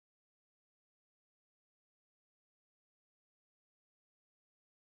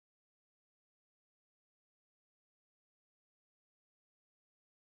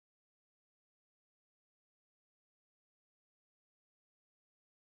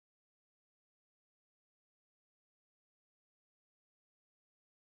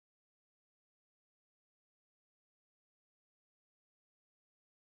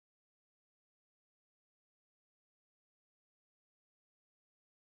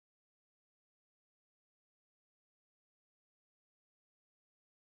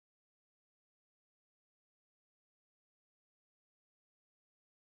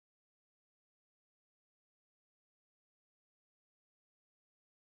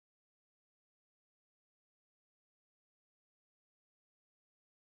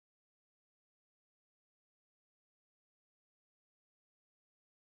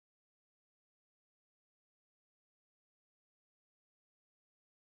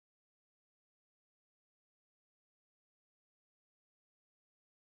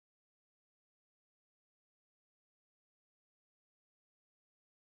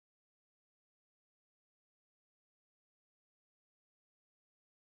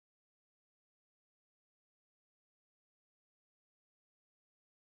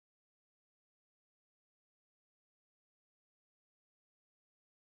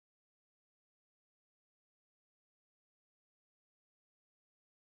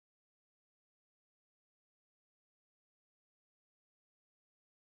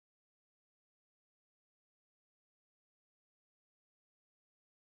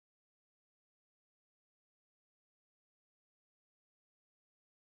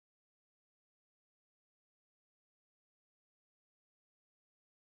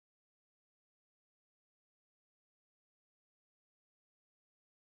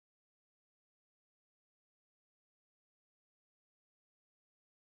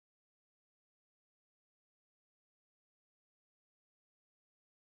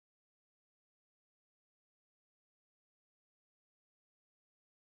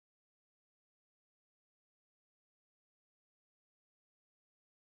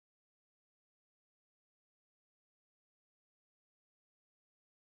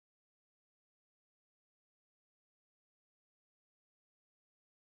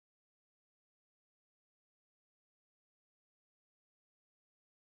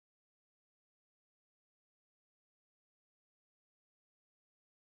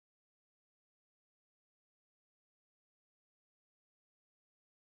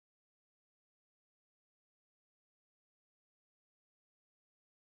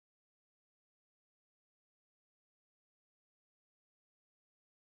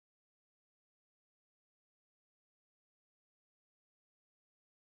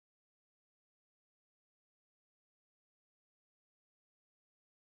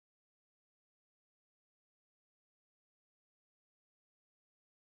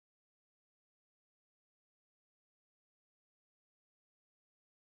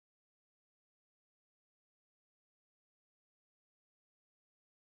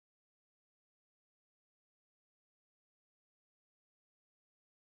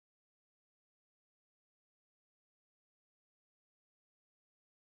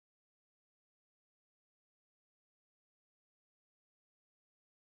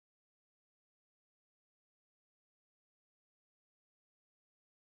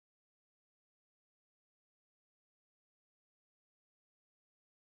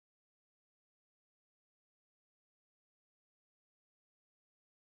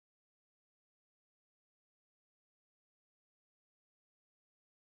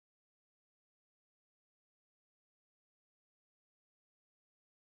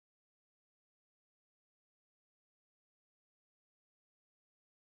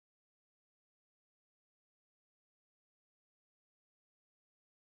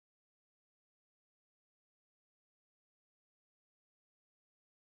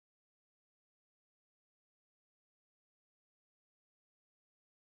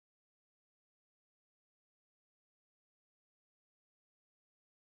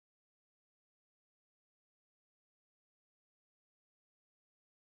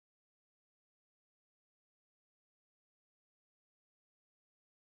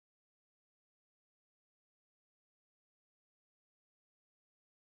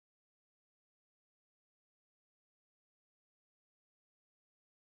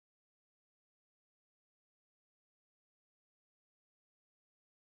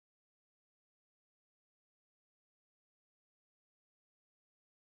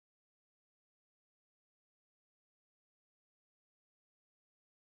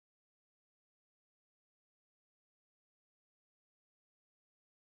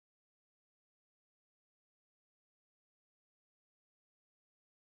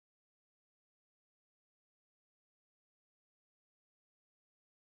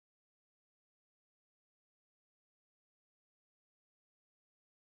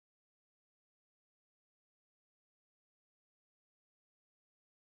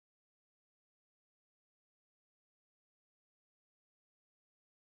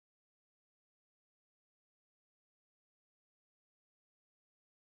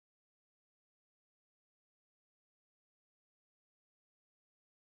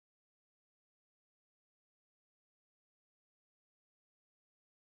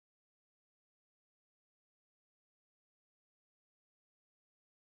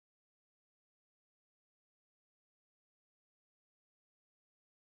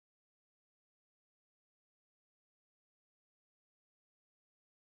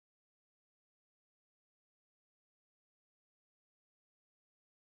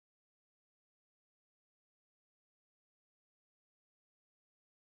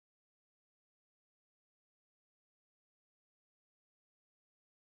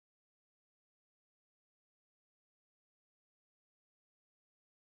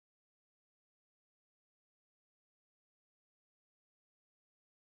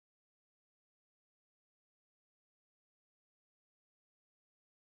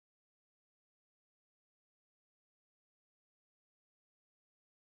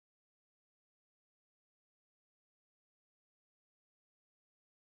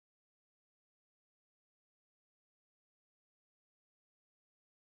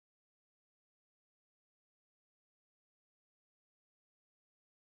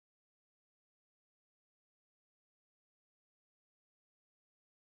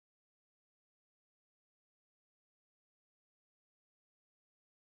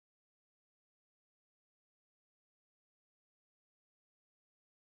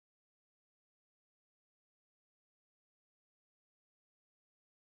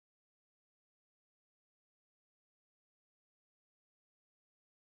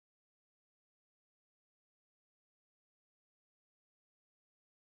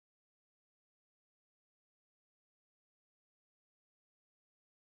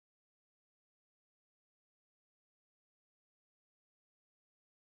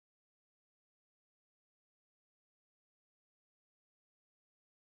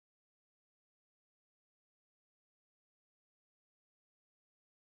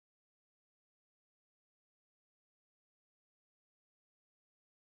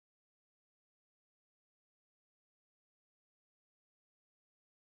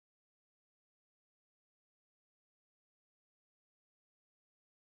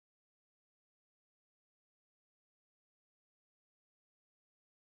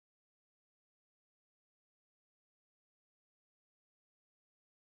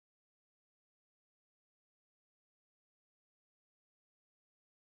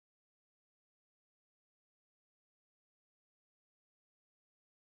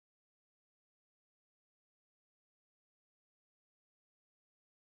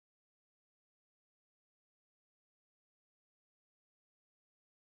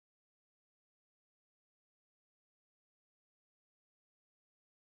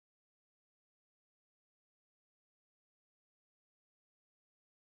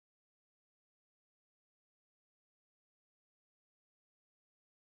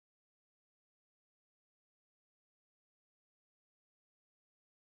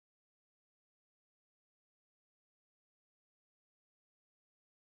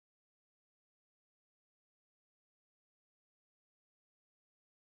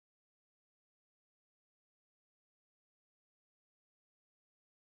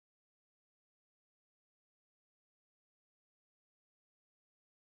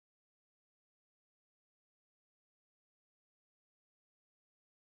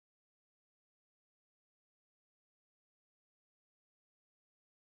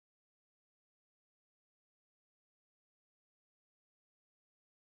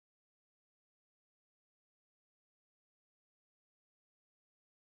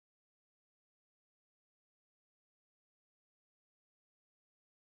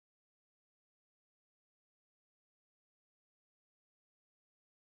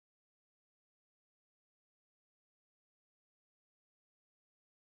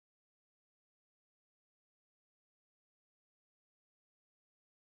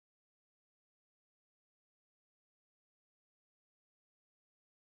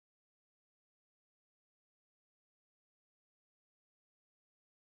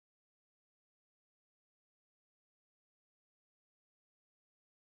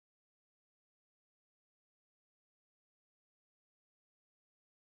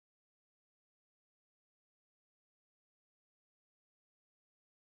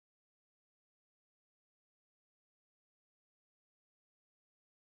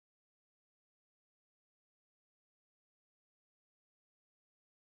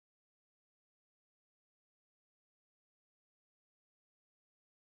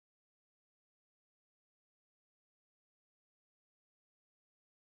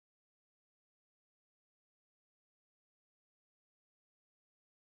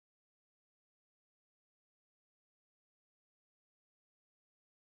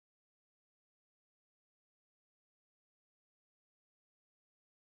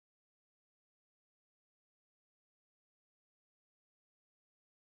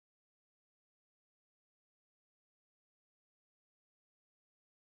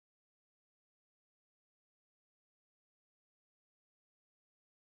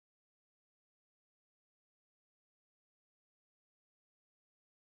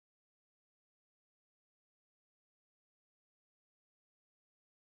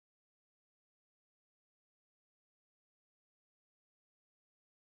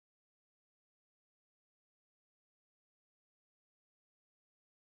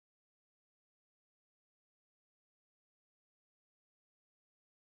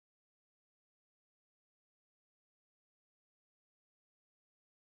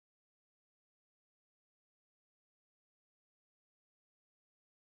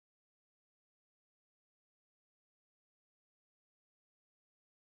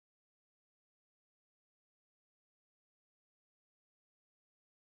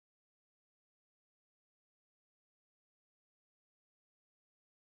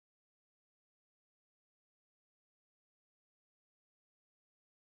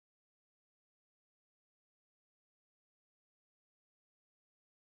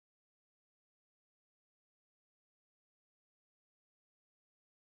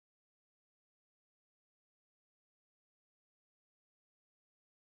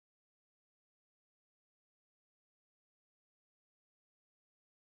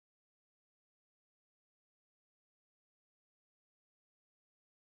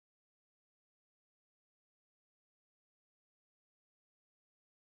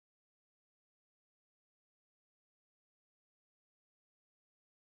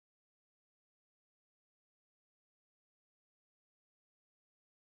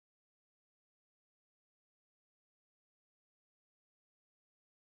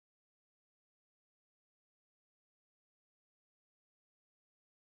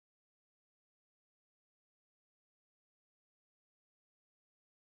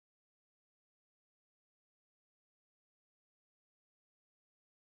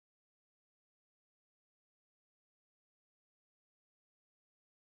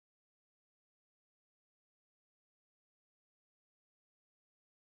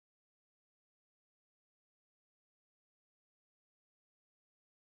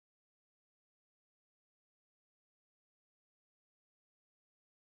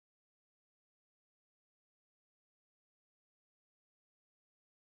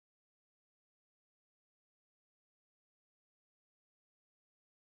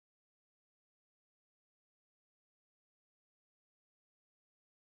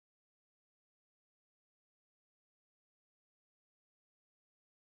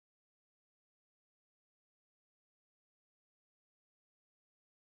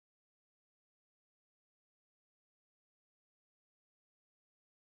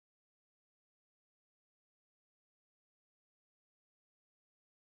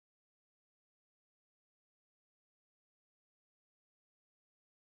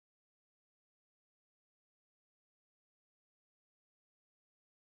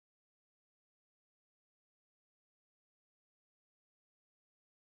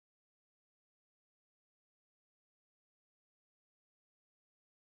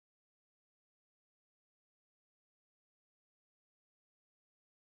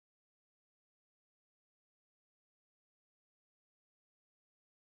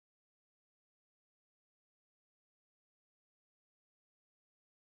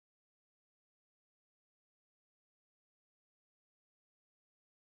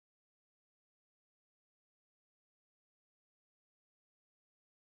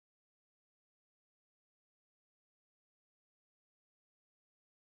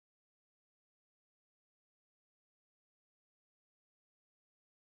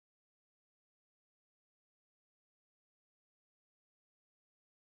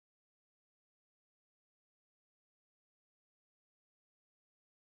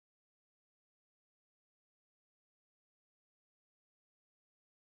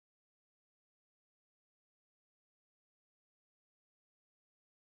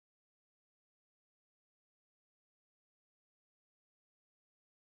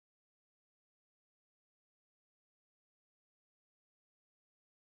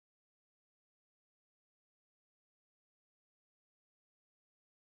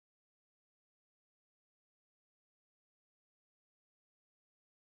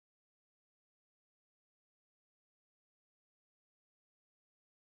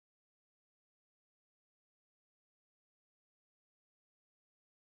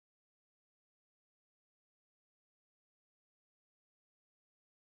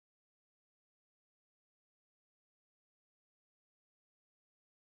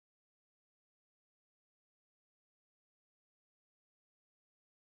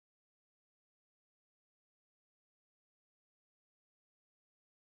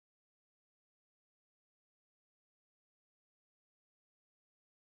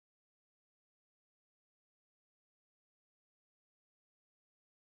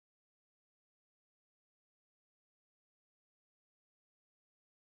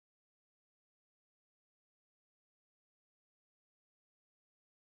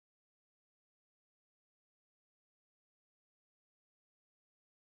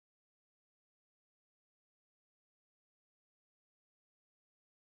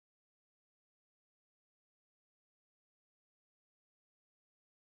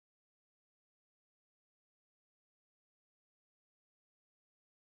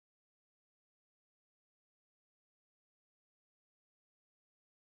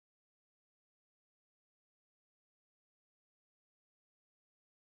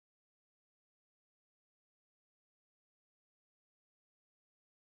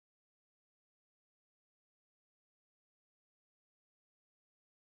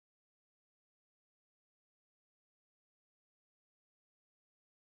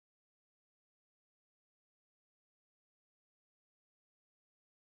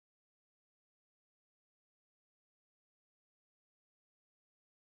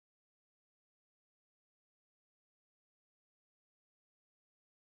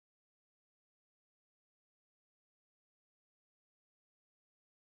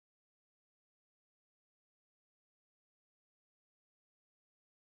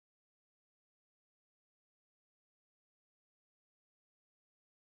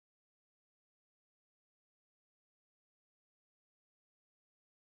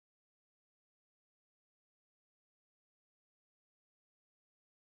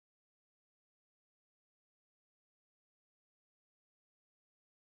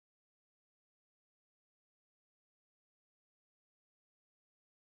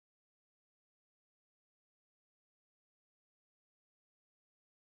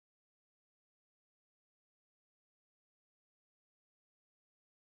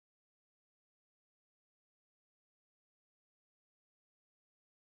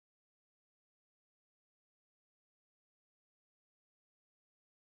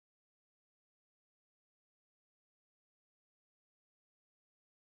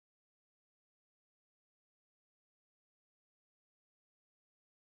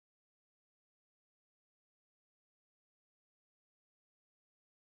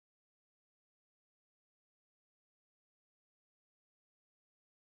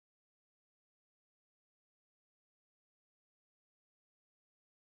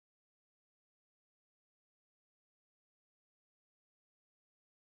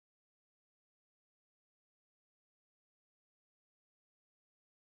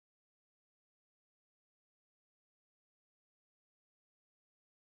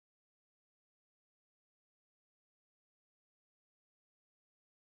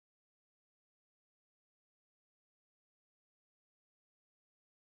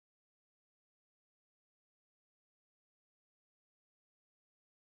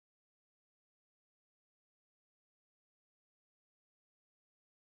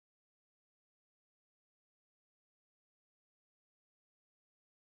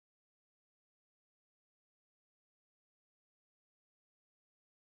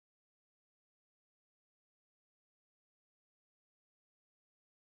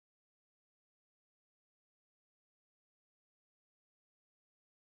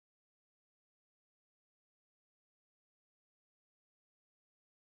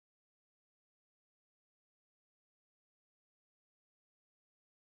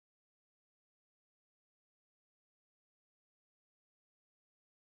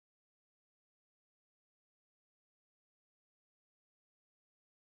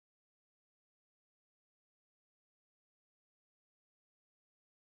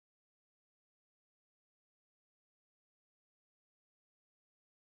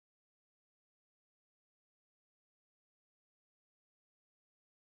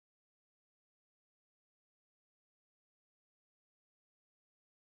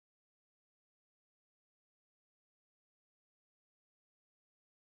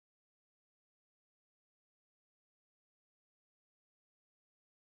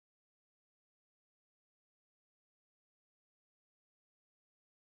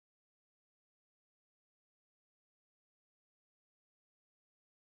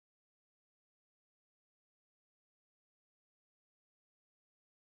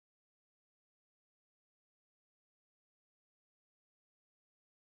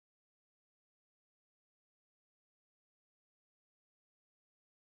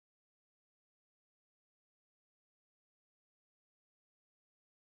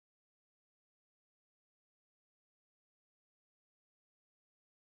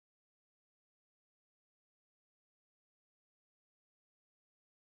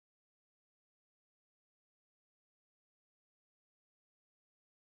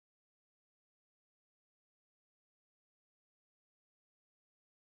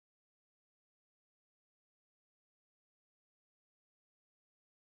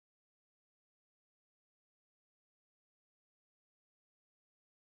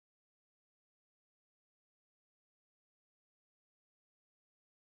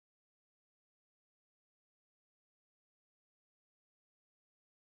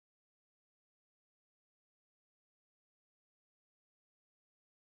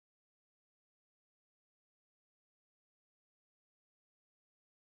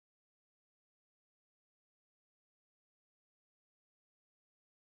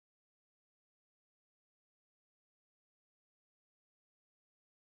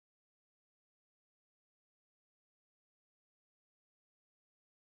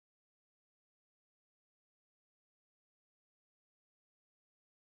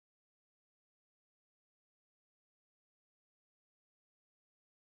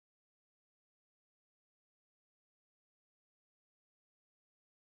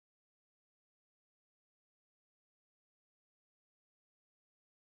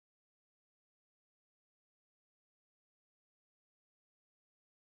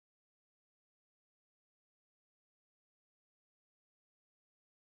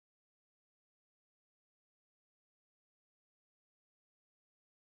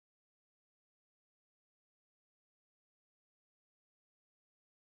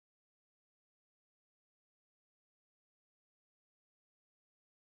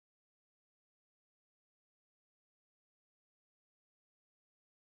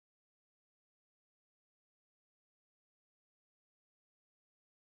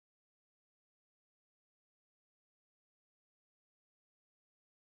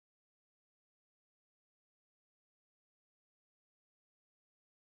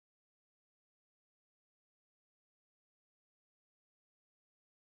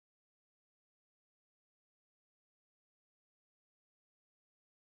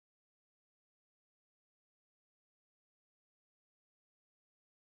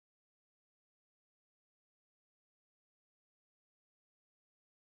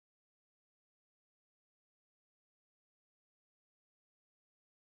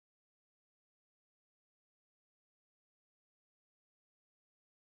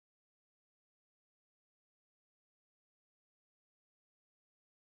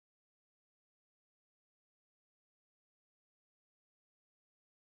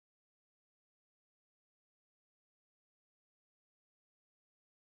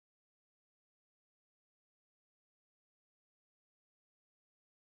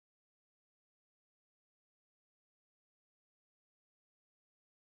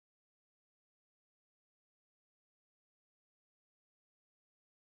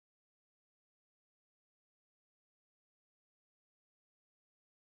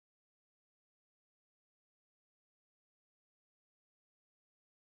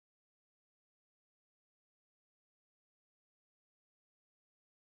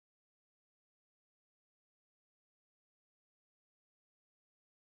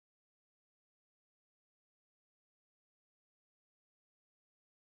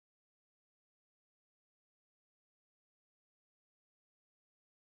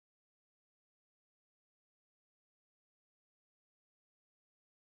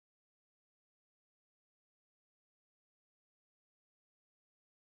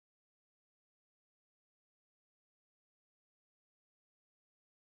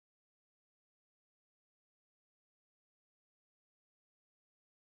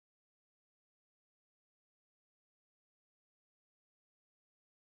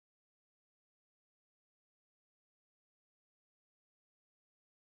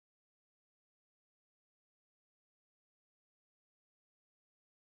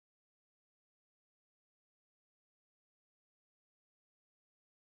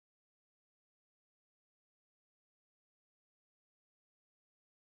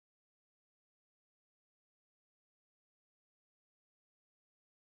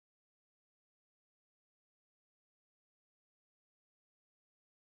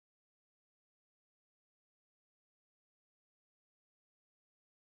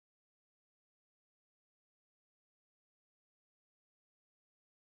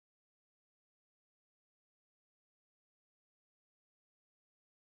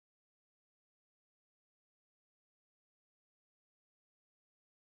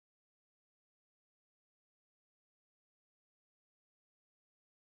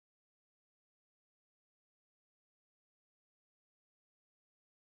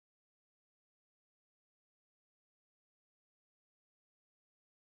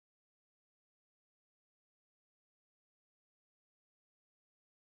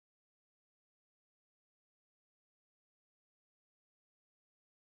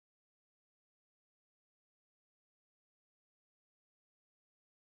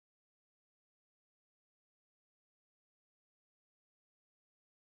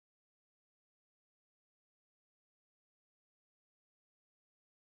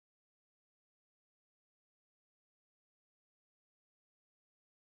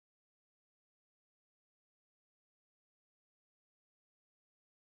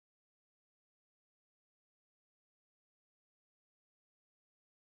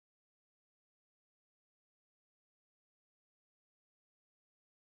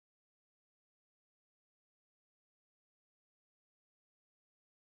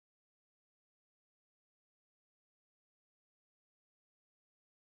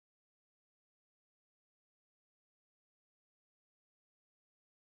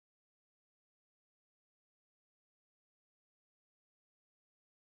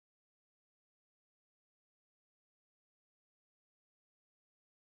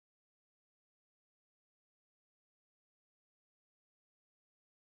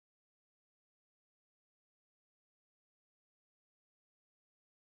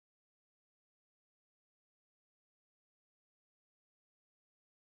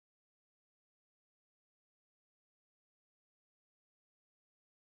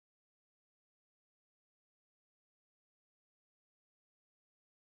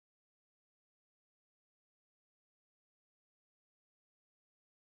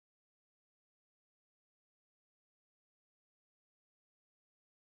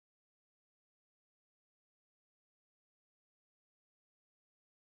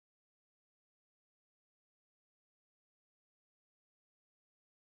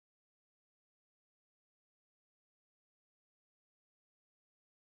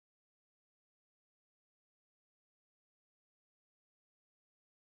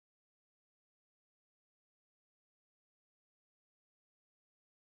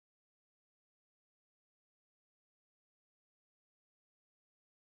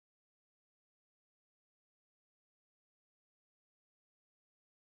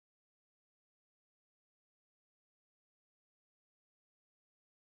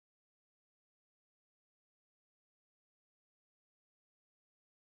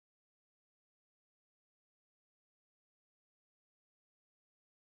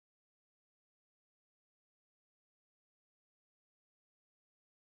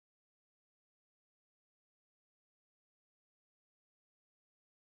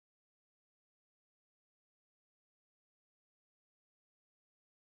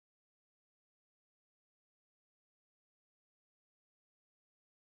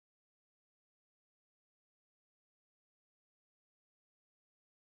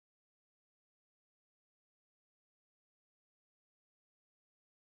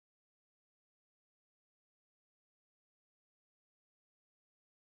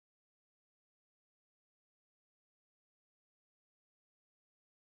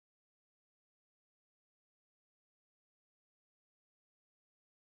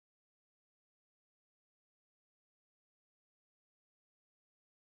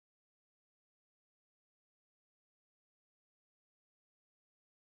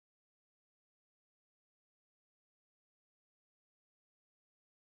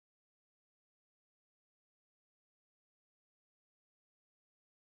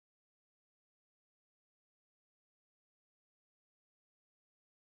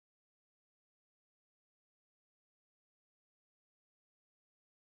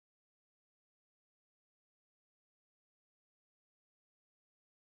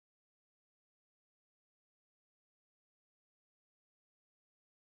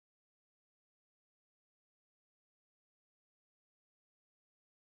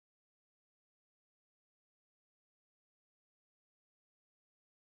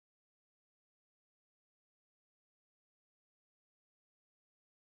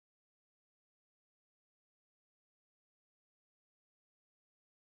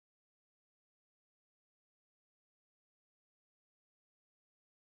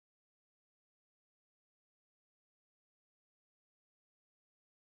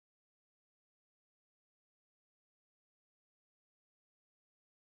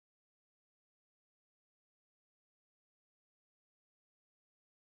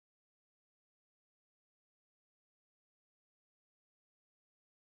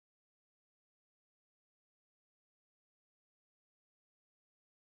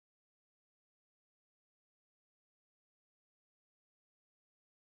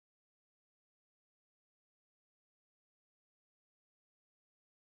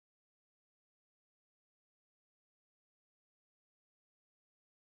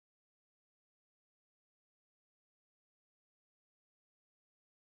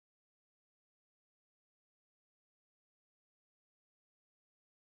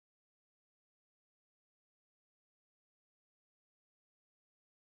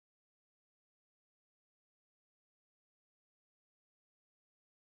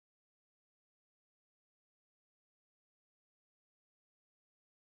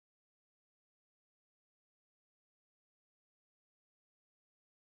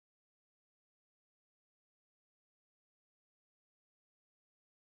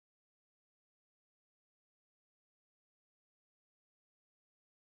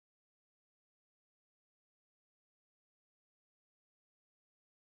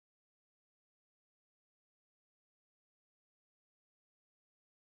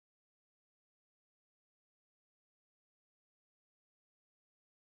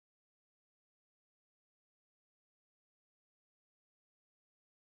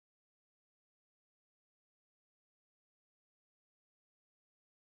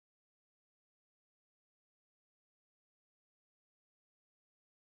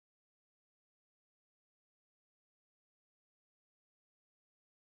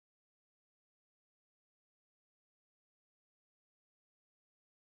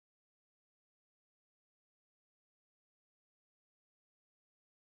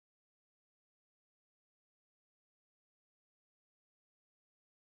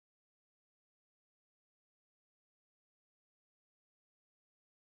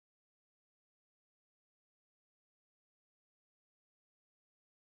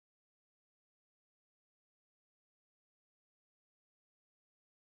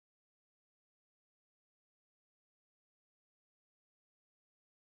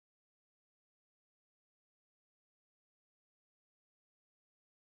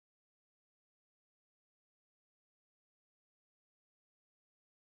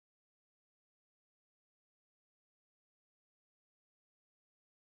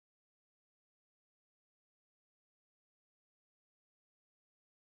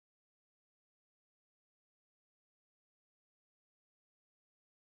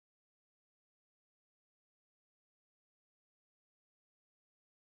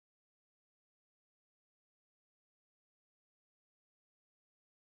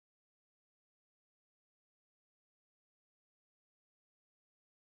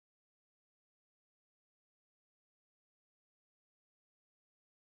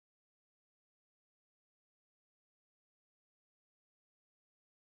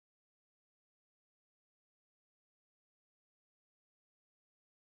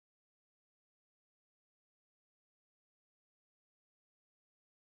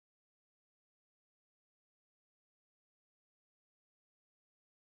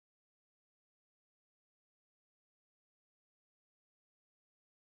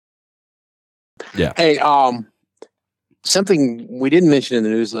 Yeah. Hey, something we didn't mention in the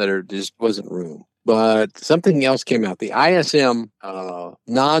newsletter just wasn't room, but something else came out. The ISM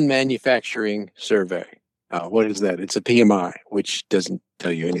non-manufacturing survey. What is that? It's a PMI, which doesn't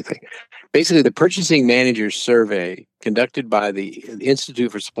tell you anything. Basically, the Purchasing Managers Survey conducted by the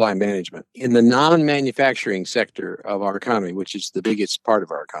Institute for Supply Management in the non-manufacturing sector of our economy, which is the biggest part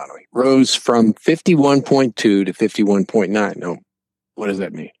of our economy, rose from 51.2 to 51.9. No, what does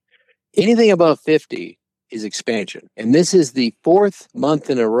that mean? Anything above 50 is expansion. And this is the fourth month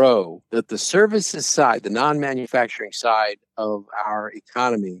in a row that the services side, the non-manufacturing side of our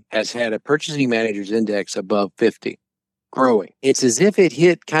economy, has had a Purchasing Managers Index above 50, growing. It's as if it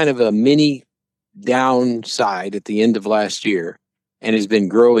hit kind of a mini downside at the end of last year and has been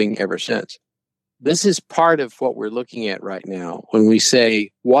growing ever since. This is part of what we're looking at right now when we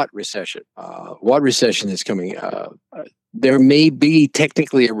say what recession is coming. There may be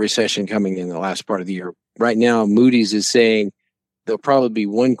technically a recession coming in the last part of the year. Right now, Moody's is saying there'll probably be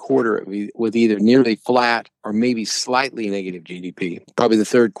one quarter with either nearly flat or maybe slightly negative GDP, probably the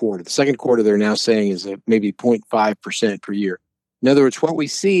third quarter. The second quarter, they're now saying, is maybe 0.5% per year. In other words, what we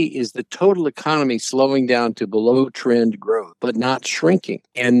see is the total economy slowing down to below trend growth, but not shrinking.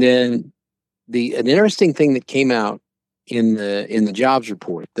 And then an interesting thing that came out in the jobs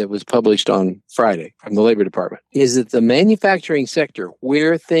report that was published on Friday from the Labor Department is that the manufacturing sector,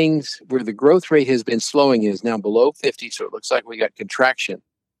 where the growth rate has been slowing, is now below 50. So it looks like we got contraction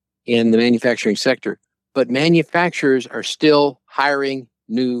in the manufacturing sector, but manufacturers are still hiring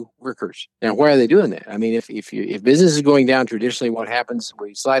new workers. Now, why are they doing that? I mean, if business is going down, traditionally what happens,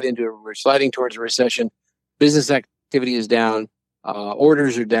 we're sliding towards a recession, business activity is down,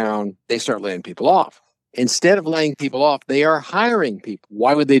 orders are down, they start laying people off. Instead of laying people off, they are hiring people.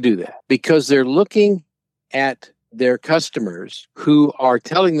 Why would they do that? Because they're looking at their customers who are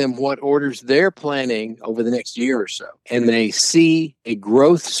telling them what orders they're planning over the next year or so. And they see a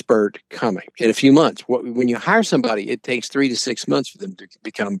growth spurt coming in a few months. When you hire somebody, it takes 3 to 6 months for them to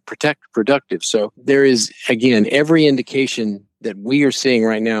become productive. So there is, again, every indication that we are seeing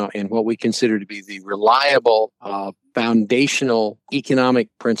right now in what we consider to be the reliable foundational economic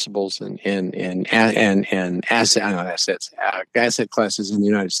principles and asset classes in the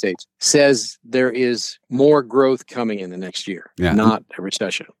United States says there is more growth coming in the next year, not a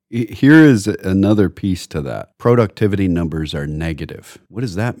recession. Here is another piece to that. Productivity numbers are negative. What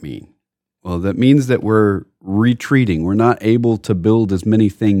does that mean? Well, that means that we're retreating. We're not able to build as many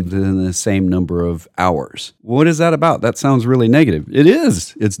things in the same number of hours. What is that about? That sounds really negative. It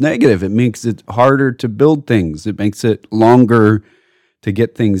is. It's negative. It makes it harder to build things. It makes it longer to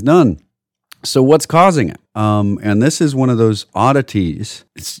get things done. So what's causing it? And this is one of those oddities.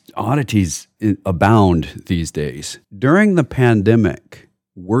 Oddities abound these days. During the pandemic,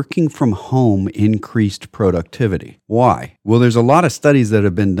 working from home increased productivity. Why? Well, there's a lot of studies that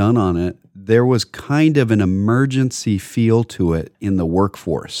have been done on it. There was kind of an emergency feel to it in the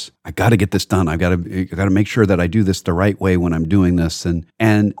workforce. I got to get this done. I got to make sure that I do this the right way when I'm doing this.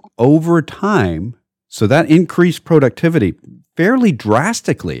 And over time, so that increased productivity fairly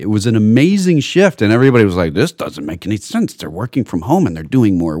drastically. It was an amazing shift. And everybody was like, this doesn't make any sense. They're working from home and they're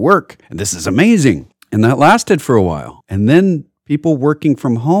doing more work. And this is amazing. And that lasted for a while. And then people working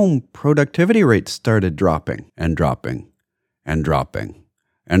from home, productivity rates started dropping and dropping and dropping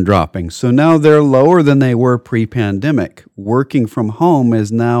and dropping. So now they're lower than they were pre-pandemic. Working from home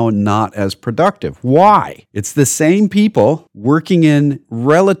is now not as productive. Why? It's the same people working in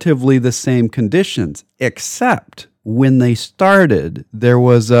relatively the same conditions, except when they started, there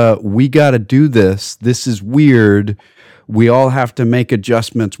was we got to do this. This is weird. We all have to make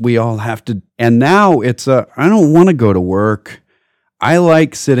adjustments. We all have to. And now it's I don't want to go to work. I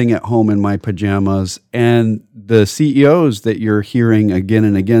like sitting at home in my pajamas, and the CEOs that you're hearing again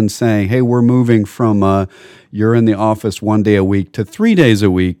and again saying, hey, we're moving from you're in the office 1 day a week to 3 days a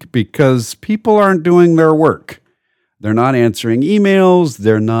week because people aren't doing their work. They're not answering emails.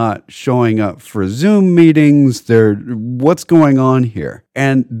 They're not showing up for Zoom meetings. What's going on here?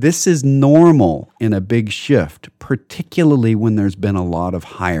 And this is normal in a big shift, particularly when there's been a lot of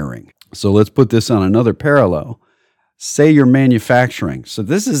hiring. So let's put this on another parallel. Say you're manufacturing. So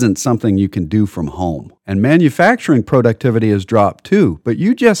this isn't something you can do from home. And manufacturing productivity has dropped too. But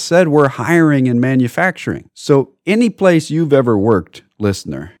you just said we're hiring in manufacturing. So any place you've ever worked,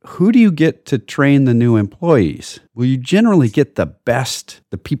 listener, who do you get to train the new employees? Well, you generally get the best,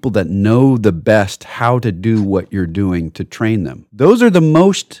 the people that know the best how to do what you're doing to train them. Those are the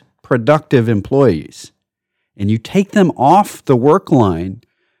most productive employees. And you take them off the work line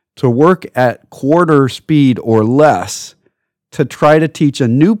to work at quarter speed or less to try to teach a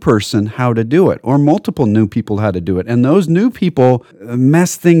new person how to do it, or multiple new people how to do it. And those new people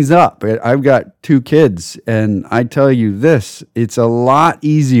mess things up. I've got 2 kids, and I tell you this, it's a lot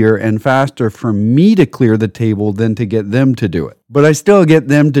easier and faster for me to clear the table than to get them to do it. But I still get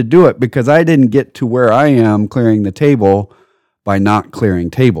them to do it because I didn't get to where I am clearing the table by not clearing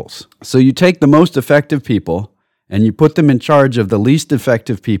tables. So you take the most effective people and you put them in charge of the least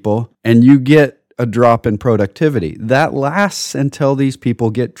effective people, and you get a drop in productivity. That lasts until these people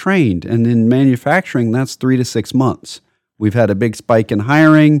get trained. And in manufacturing, that's 3 to 6 months. We've had a big spike in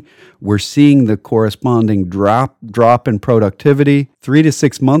hiring. We're seeing the corresponding drop in productivity. 3 to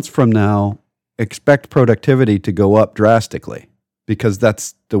 6 months from now, expect productivity to go up drastically, because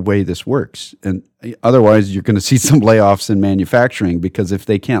that's the way this works. And otherwise, you're going to see some layoffs in manufacturing, because if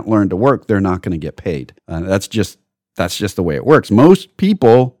they can't learn to work, they're not going to get paid. That's just the way it works. Most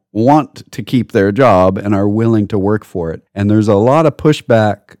people want to keep their job and are willing to work for it. And there's a lot of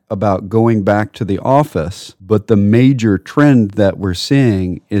pushback about going back to the office, but the major trend that we're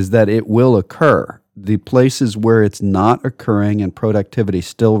seeing is that it will occur. The places where it's not occurring and productivity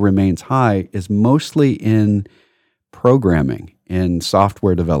still remains high is mostly in programming, in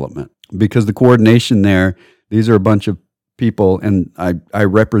software development, because the coordination there, these are a bunch of people, and I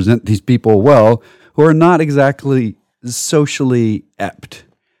represent these people well, who are not exactly socially apt.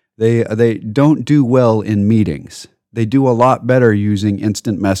 They don't do well in meetings. They do a lot better using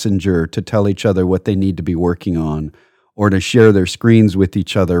instant messenger to tell each other what they need to be working on, or to share their screens with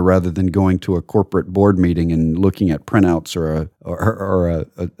each other rather than going to a corporate board meeting and looking at printouts or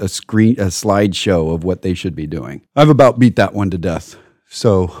a slideshow of what they should be doing. I've about beat that one to death.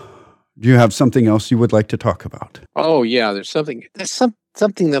 So, do you have something else you would like to talk about? Oh yeah, there's something that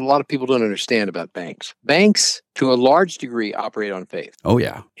a lot of people don't understand about banks. Banks, to a large degree, operate on faith. Oh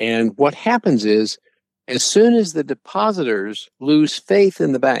yeah. And what happens is, as soon as the depositors lose faith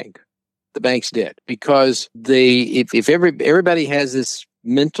in the bank's dead, because if everybody has this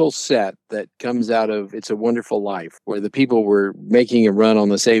mental set that comes out of It's a Wonderful Life, where the people were making a run on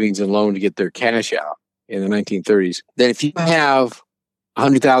the savings and loan to get their cash out in the 1930s, then if you have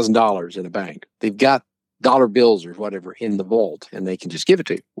 $100,000 in a bank, they've got dollar bills or whatever in the vault, and they can just give it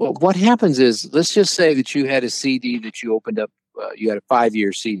to you. Well, what happens is, let's just say that you had a CD that you opened up, you had a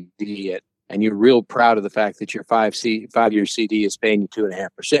 5-year CD, and you're real proud of the fact that your 5-year CD is paying you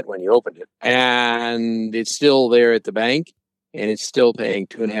 2.5% when you opened it. And it's still there at the bank, and it's still paying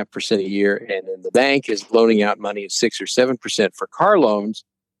 2.5% a year. And then the bank is loaning out money at 6 or 7% for car loans,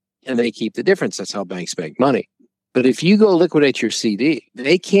 and they keep the difference. That's how banks make money. But if you go liquidate your CD,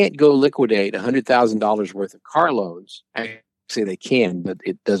 they can't go liquidate $100,000 worth of car loans. Actually, they can, but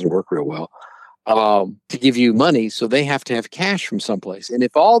it doesn't work real well, to give you money. So they have to have cash from someplace. And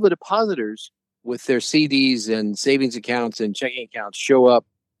if all the depositors with their CDs and savings accounts and checking accounts show up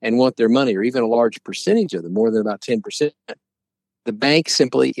and want their money, or even a large percentage of them, more than about 10%, the bank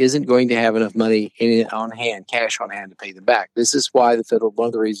simply isn't going to have enough money cash on hand to pay them back. This is why one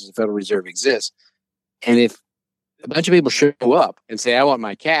of the reasons the Federal Reserve exists. And if a bunch of people show up and say, I want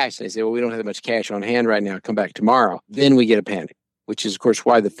my cash, and they say, well, we don't have that much cash on hand right now, come back tomorrow, then we get a panic, which is, of course,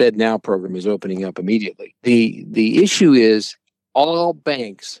 why the Fed Now program is opening up immediately. The issue is, all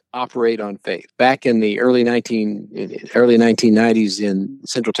banks operate on faith. Back in the early 1990s in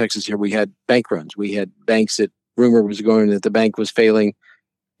Central Texas here, we had bank runs. We had banks that rumor was going that the bank was failing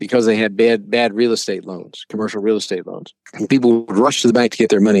because they had bad real estate loans, commercial real estate loans. And people would rush to the bank to get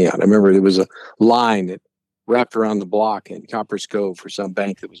their money out. I remember there was a line that wrapped around the block in Copper's Cove for some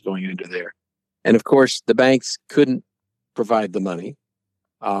bank that was going into there. And of course, the banks couldn't provide the money.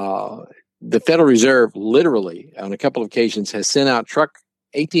 The Federal Reserve literally, on a couple of occasions, has sent out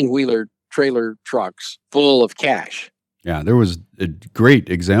 18-wheeler trailer trucks full of cash. Yeah, there was a great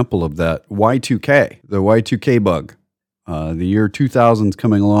example of that. Y2K, the Y2K bug. The year 2000 is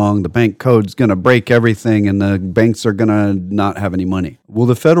coming along. The bank code's going to break everything, and the banks are going to not have any money. Well,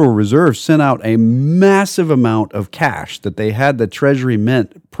 the Federal Reserve sent out a massive amount of cash that they had the Treasury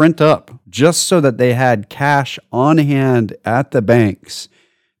Mint print up just so that they had cash on hand at the banks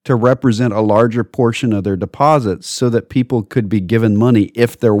to represent a larger portion of their deposits so that people could be given money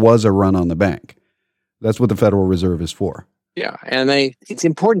if there was a run on the bank. That's what the Federal Reserve is for. Yeah, and it's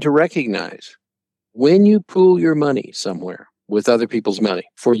important to recognize, when you pool your money somewhere with other people's money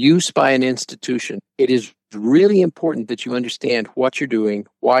for use by an institution, it is really important that you understand what you're doing,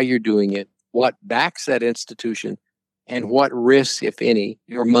 why you're doing it, what backs that institution, and what risks, if any,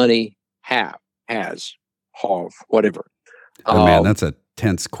 your money has, whatever. Oh man, that's a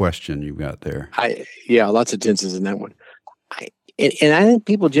tense question you got there. Yeah, lots of tenses in that one. And I think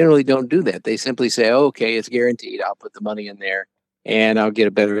people generally don't do that. They simply say, oh, okay, it's guaranteed. I'll put the money in there and I'll get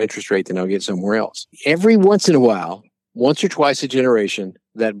a better interest rate than I'll get somewhere else. Every once in a while, once or twice a generation,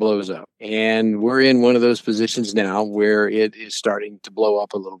 that blows up. And we're in one of those positions now where it is starting to blow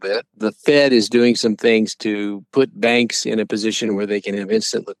up a little bit. The Fed is doing some things to put banks in a position where they can have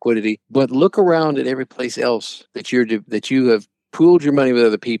instant liquidity. But look around at every place else that you have pooled your money with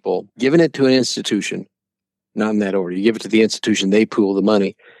other people, given it to an institution, not in that order. You give it to the institution, they pool the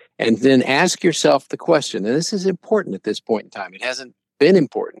money. And then ask yourself the question, and this is important at this point in time. It hasn't been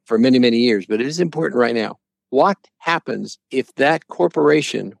important for many, many years, but it is important right now. What happens if that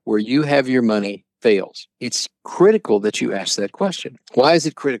corporation where you have your money fails? It's critical that you ask that question. Why is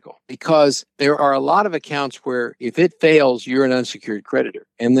it critical? Because there are a lot of accounts where if it fails, you're an unsecured creditor.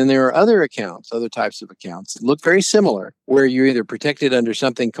 And then there are other accounts, other types of accounts that look very similar, where you're either protected under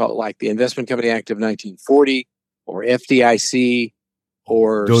something called like the Investment Company Act of 1940 or FDIC,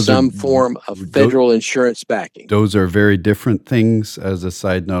 or some form of federal insurance backing. Those are very different things. As a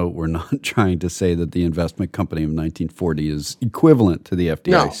side note, we're not trying to say that the Investment Company of 1940 is equivalent to the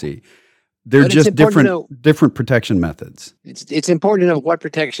FDIC. No. They're just different protection methods. It's important to know what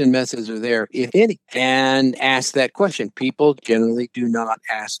protection methods are there, if any, and ask that question. People generally do not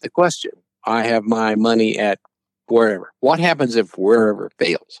ask the question. I have my money at wherever. What happens if wherever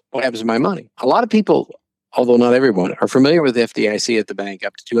fails? What happens to my money? A lot of people, although not everyone, are familiar with FDIC at the bank,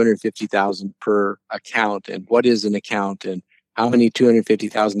 up to $250,000 per account, and what is an account, and how many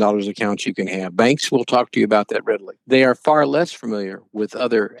 $250,000 accounts you can have. Banks will talk to you about that readily. They are far less familiar with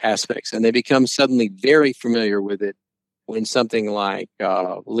other aspects, and they become suddenly very familiar with it when something like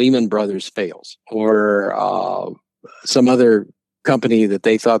Lehman Brothers fails, or some other company that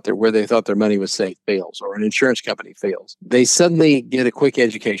they thought where they thought their money was safe fails, or an insurance company fails. They suddenly get a quick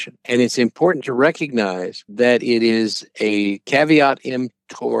education. And it's important to recognize that it is a caveat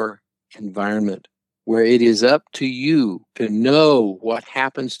emptor environment where it is up to you to know what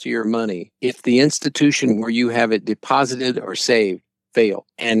happens to your money if the institution where you have it deposited or saved fail.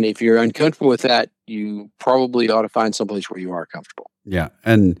 And if you're uncomfortable with that, you probably ought to find someplace where you are comfortable. Yeah.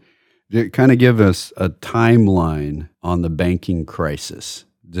 And kind of give us a timeline on the banking crisis,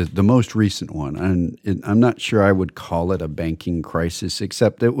 the most recent one. And I'm not sure I would call it a banking crisis,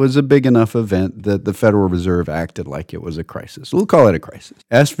 except it was a big enough event that the Federal Reserve acted like it was a crisis. We'll call it a crisis.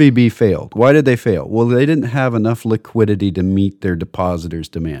 SVB failed. Why did they fail? Well, they didn't have enough liquidity to meet their depositors'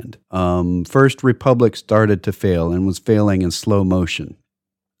 demand. First Republic started to fail and was failing in slow motion.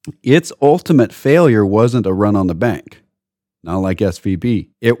 Its ultimate failure wasn't a run on the bank. Not like SVB.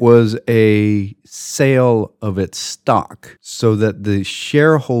 It was a sale of its stock so that the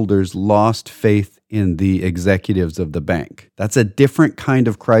shareholders lost faith in the executives of the bank. That's a different kind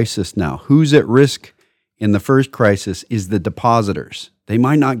of crisis now. Who's at risk in the first crisis is the depositors. They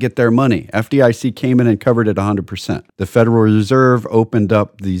might not get their money. FDIC came in and covered it 100%. The Federal Reserve opened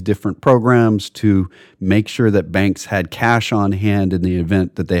up these different programs to make sure that banks had cash on hand in the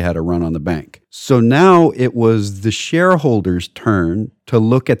event that they had a run on the bank. So now it was the shareholders' turn to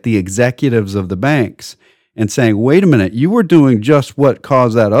look at the executives of the banks and saying, wait a minute, you were doing just what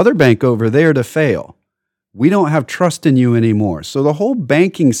caused that other bank over there to fail. We don't have trust in you anymore. So the whole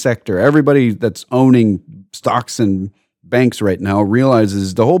banking sector, everybody that's owning stocks and banks right now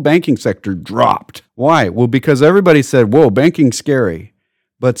realizes the whole banking sector dropped. Why? Well, because everybody said, whoa, banking's scary.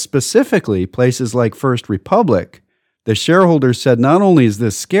 But specifically, places like First Republic, the shareholders said, not only is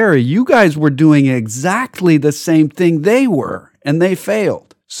this scary, you guys were doing exactly the same thing they were, and they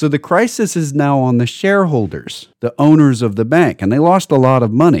failed. So the crisis is now on the shareholders, the owners of the bank, and they lost a lot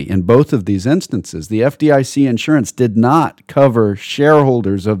of money in both of these instances. The FDIC insurance did not cover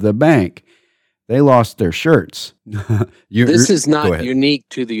shareholders of the bank. They lost their shirts. This is not unique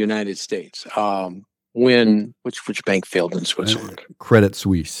to the United States. Which bank failed in Switzerland? Credit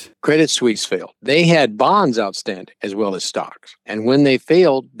Suisse. Credit Suisse failed. They had bonds outstanding as well as stocks. And when they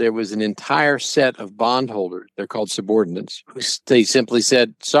failed, there was an entire set of bondholders, they're called subordinates, who they simply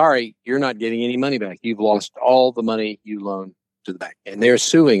said, sorry, you're not getting any money back. You've lost all the money you loaned to the bank. And they're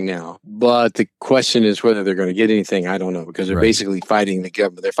suing now. But the question is whether they're going to get anything. I don't know, because they're basically fighting the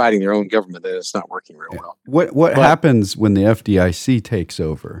government. They're fighting their own government, and it's not working real well. What happens when the FDIC takes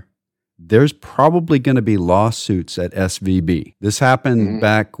over? There's probably going to be lawsuits at SVB. This happened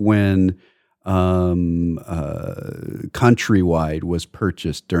back when Countrywide was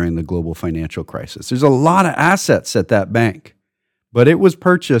purchased during the global financial crisis. There's a lot of assets at that bank, but it was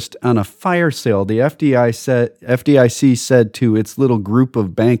purchased on a fire sale. The FDIC said to its little group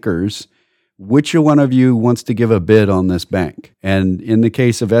of bankers, which one of you wants to give a bid on this bank? And in the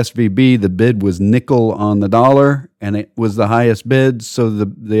case of SVB, the bid was nickel on the dollar, and it was the highest bid. So the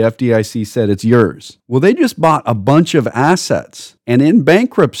FDIC said it's yours. Well, they just bought a bunch of assets. And in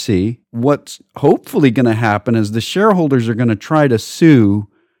bankruptcy, what's hopefully going to happen is the shareholders are going to try to sue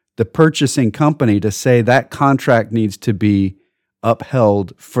the purchasing company to say that contract needs to be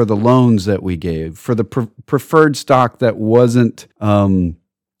upheld for the loans that we gave, for the preferred stock that wasn't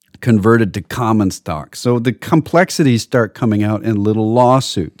converted to common stock. So the complexities start coming out in little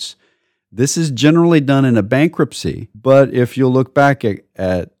lawsuits. This is generally done in a bankruptcy, but if you look back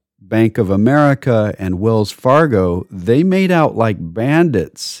at Bank of America and Wells Fargo, they made out like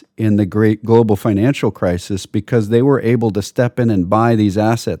bandits in the great global financial crisis because they were able to step in and buy these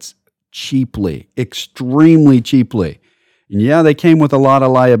assets cheaply, extremely cheaply. And yeah, they came with a lot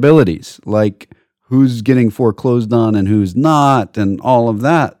of liabilities, like who's getting foreclosed on and who's not, and all of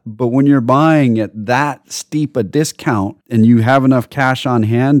that. But when you're buying at that steep a discount and you have enough cash on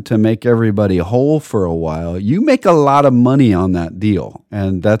hand to make everybody whole for a while, you make a lot of money on that deal.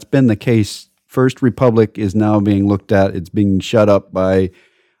 And that's been the case. First Republic is now being looked at. It's being shut up by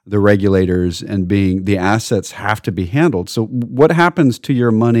the regulators, and the assets have to be handled. So what happens to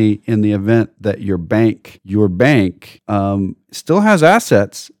your money in the event that your bank still has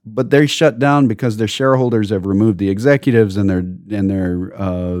assets, but they're shut down because their shareholders have removed the executives and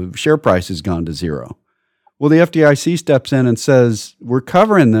their share price has gone to zero? Well, the FDIC steps in and says, we're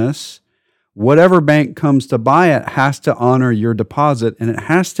covering this. Whatever bank comes to buy it has to honor your deposit, and it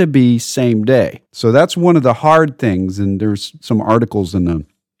has to be same day. So that's one of the hard things, and there's some articles in the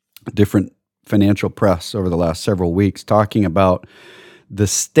different financial press over the last several weeks talking about the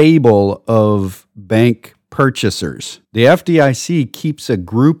stable of bank purchasers. The FDIC keeps a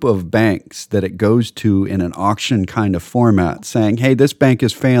group of banks that it goes to in an auction kind of format saying, hey, this bank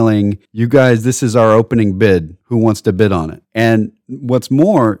is failing. You guys, this is our opening bid. Who wants to bid on it? And what's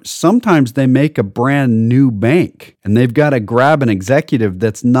more, sometimes they make a brand new bank and they've got to grab an executive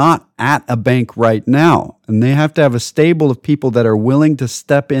that's not at a bank right now. And they have to have a stable of people that are willing to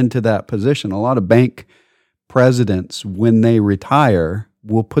step into that position. A lot of bank presidents, when they retire,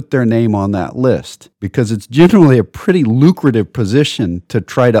 will put their name on that list because it's generally a pretty lucrative position to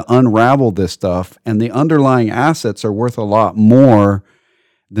try to unravel this stuff. And the underlying assets are worth a lot more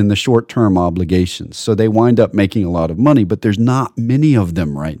than the short-term obligations. So they wind up making a lot of money, but there's not many of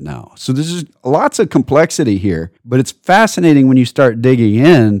them right now. So there's lots of complexity here, but it's fascinating when you start digging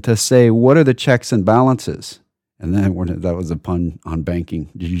in to say, what are the checks and balances? And then that was a pun on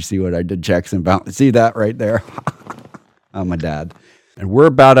banking. Did you see what I did? Checks and balances. See that right there? I'm a dad. And we're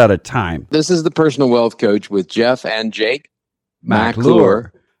about out of time. This is the Personal Wealth Coach with Jeff and Jake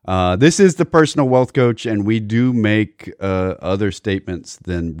McClure. This is the Personal Wealth Coach, and we do make other statements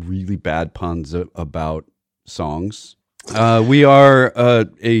than really bad puns about songs. We are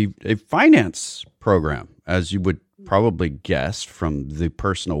a finance program, as you would probably guess from the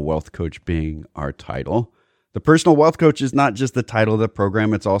Personal Wealth Coach being our title. The Personal Wealth Coach is not just the title of the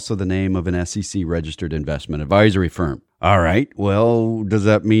program, it's also the name of an SEC-registered investment advisory firm. All right, well, does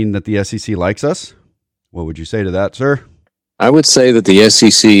that mean that the SEC likes us? What would you say to that, sir? I would say that the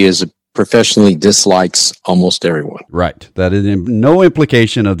SEC professionally dislikes almost everyone. Right. That is no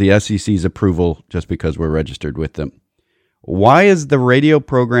implication of the SEC's approval just because we're registered with them. Why is the radio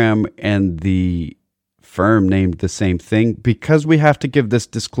program and the firm named the same thing? Because we have to give this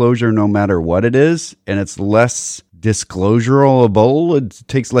disclosure no matter what it is, and it's less disclosurable. It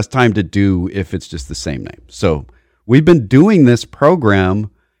takes less time to do if it's just the same name. So we've been doing this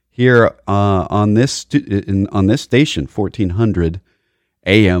program here on this station, 1400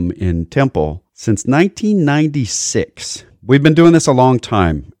 AM in Temple, since 1996. We've been doing this a long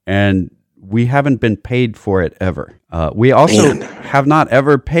time, and we haven't been paid for it ever. We also have not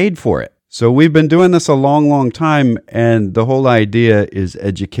ever paid for it. So we've been doing this a long, long time, and the whole idea is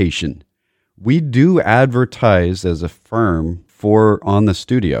education. We do advertise as a firm on the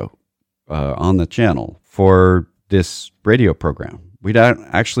studio, on the channel, for this radio program. We don't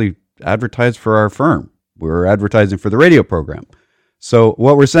actually advertise for our firm. We're advertising for the radio program. So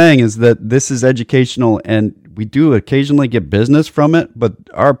what we're saying is that this is educational, and we do occasionally get business from it, but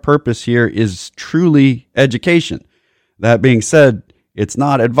our purpose here is truly education. That being said, it's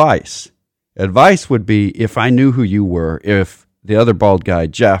not advice. Advice would be if I knew who you were, if the other bald guy,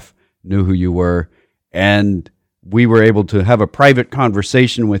 Jeff, knew who you were, and we were able to have a private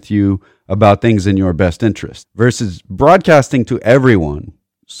conversation with you about things in your best interest versus broadcasting to everyone.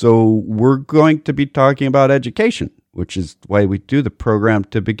 So we're going to be talking about education, which is why we do the program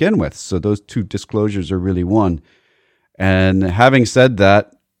to begin with. So those two disclosures are really one. And having said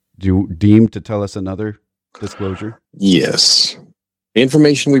that, do you deem to tell us another disclosure? Yes. The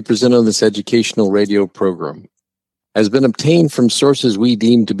information we present on this educational radio program has been obtained from sources we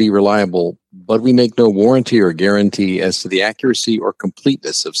deem to be reliable, but we make no warranty or guarantee as to the accuracy or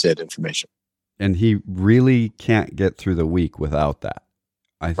completeness of said information. And he really can't get through the week without that.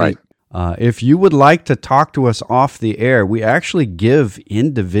 I think Right. If you would like to talk to us off the air, we actually give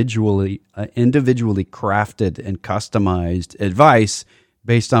individually crafted and customized advice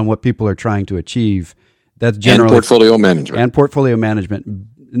based on what people are trying to achieve. That's generally and portfolio management.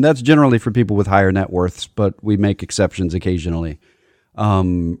 And that's generally for people with higher net worths, but we make exceptions occasionally.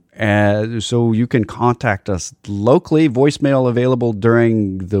 And so you can contact us locally, voicemail available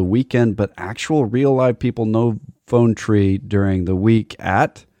during the weekend, but actual real live people, no phone tree during the week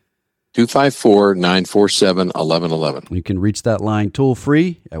at 254-947-1111. You can reach that line toll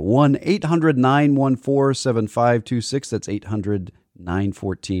free at 1-800-914-7526. That's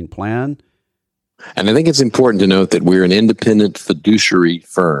 800-914-PLAN. And I think it's important to note that we're an independent fiduciary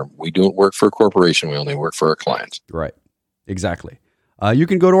firm. We don't work for a corporation. We only work for our clients. Right. Exactly. You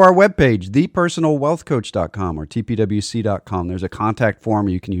can go to our webpage, thepersonalwealthcoach.com or tpwc.com. There's a contact form.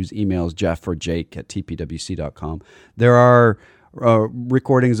 You can use emails, Jeff or Jake at tpwc.com. There are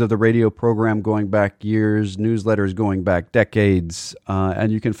recordings of the radio program going back years, newsletters going back decades,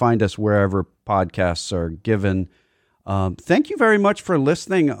 and you can find us wherever podcasts are given. Thank you very much for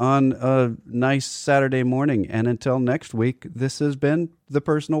listening on a nice Saturday morning. And until next week, this has been The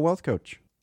Personal Wealth Coach.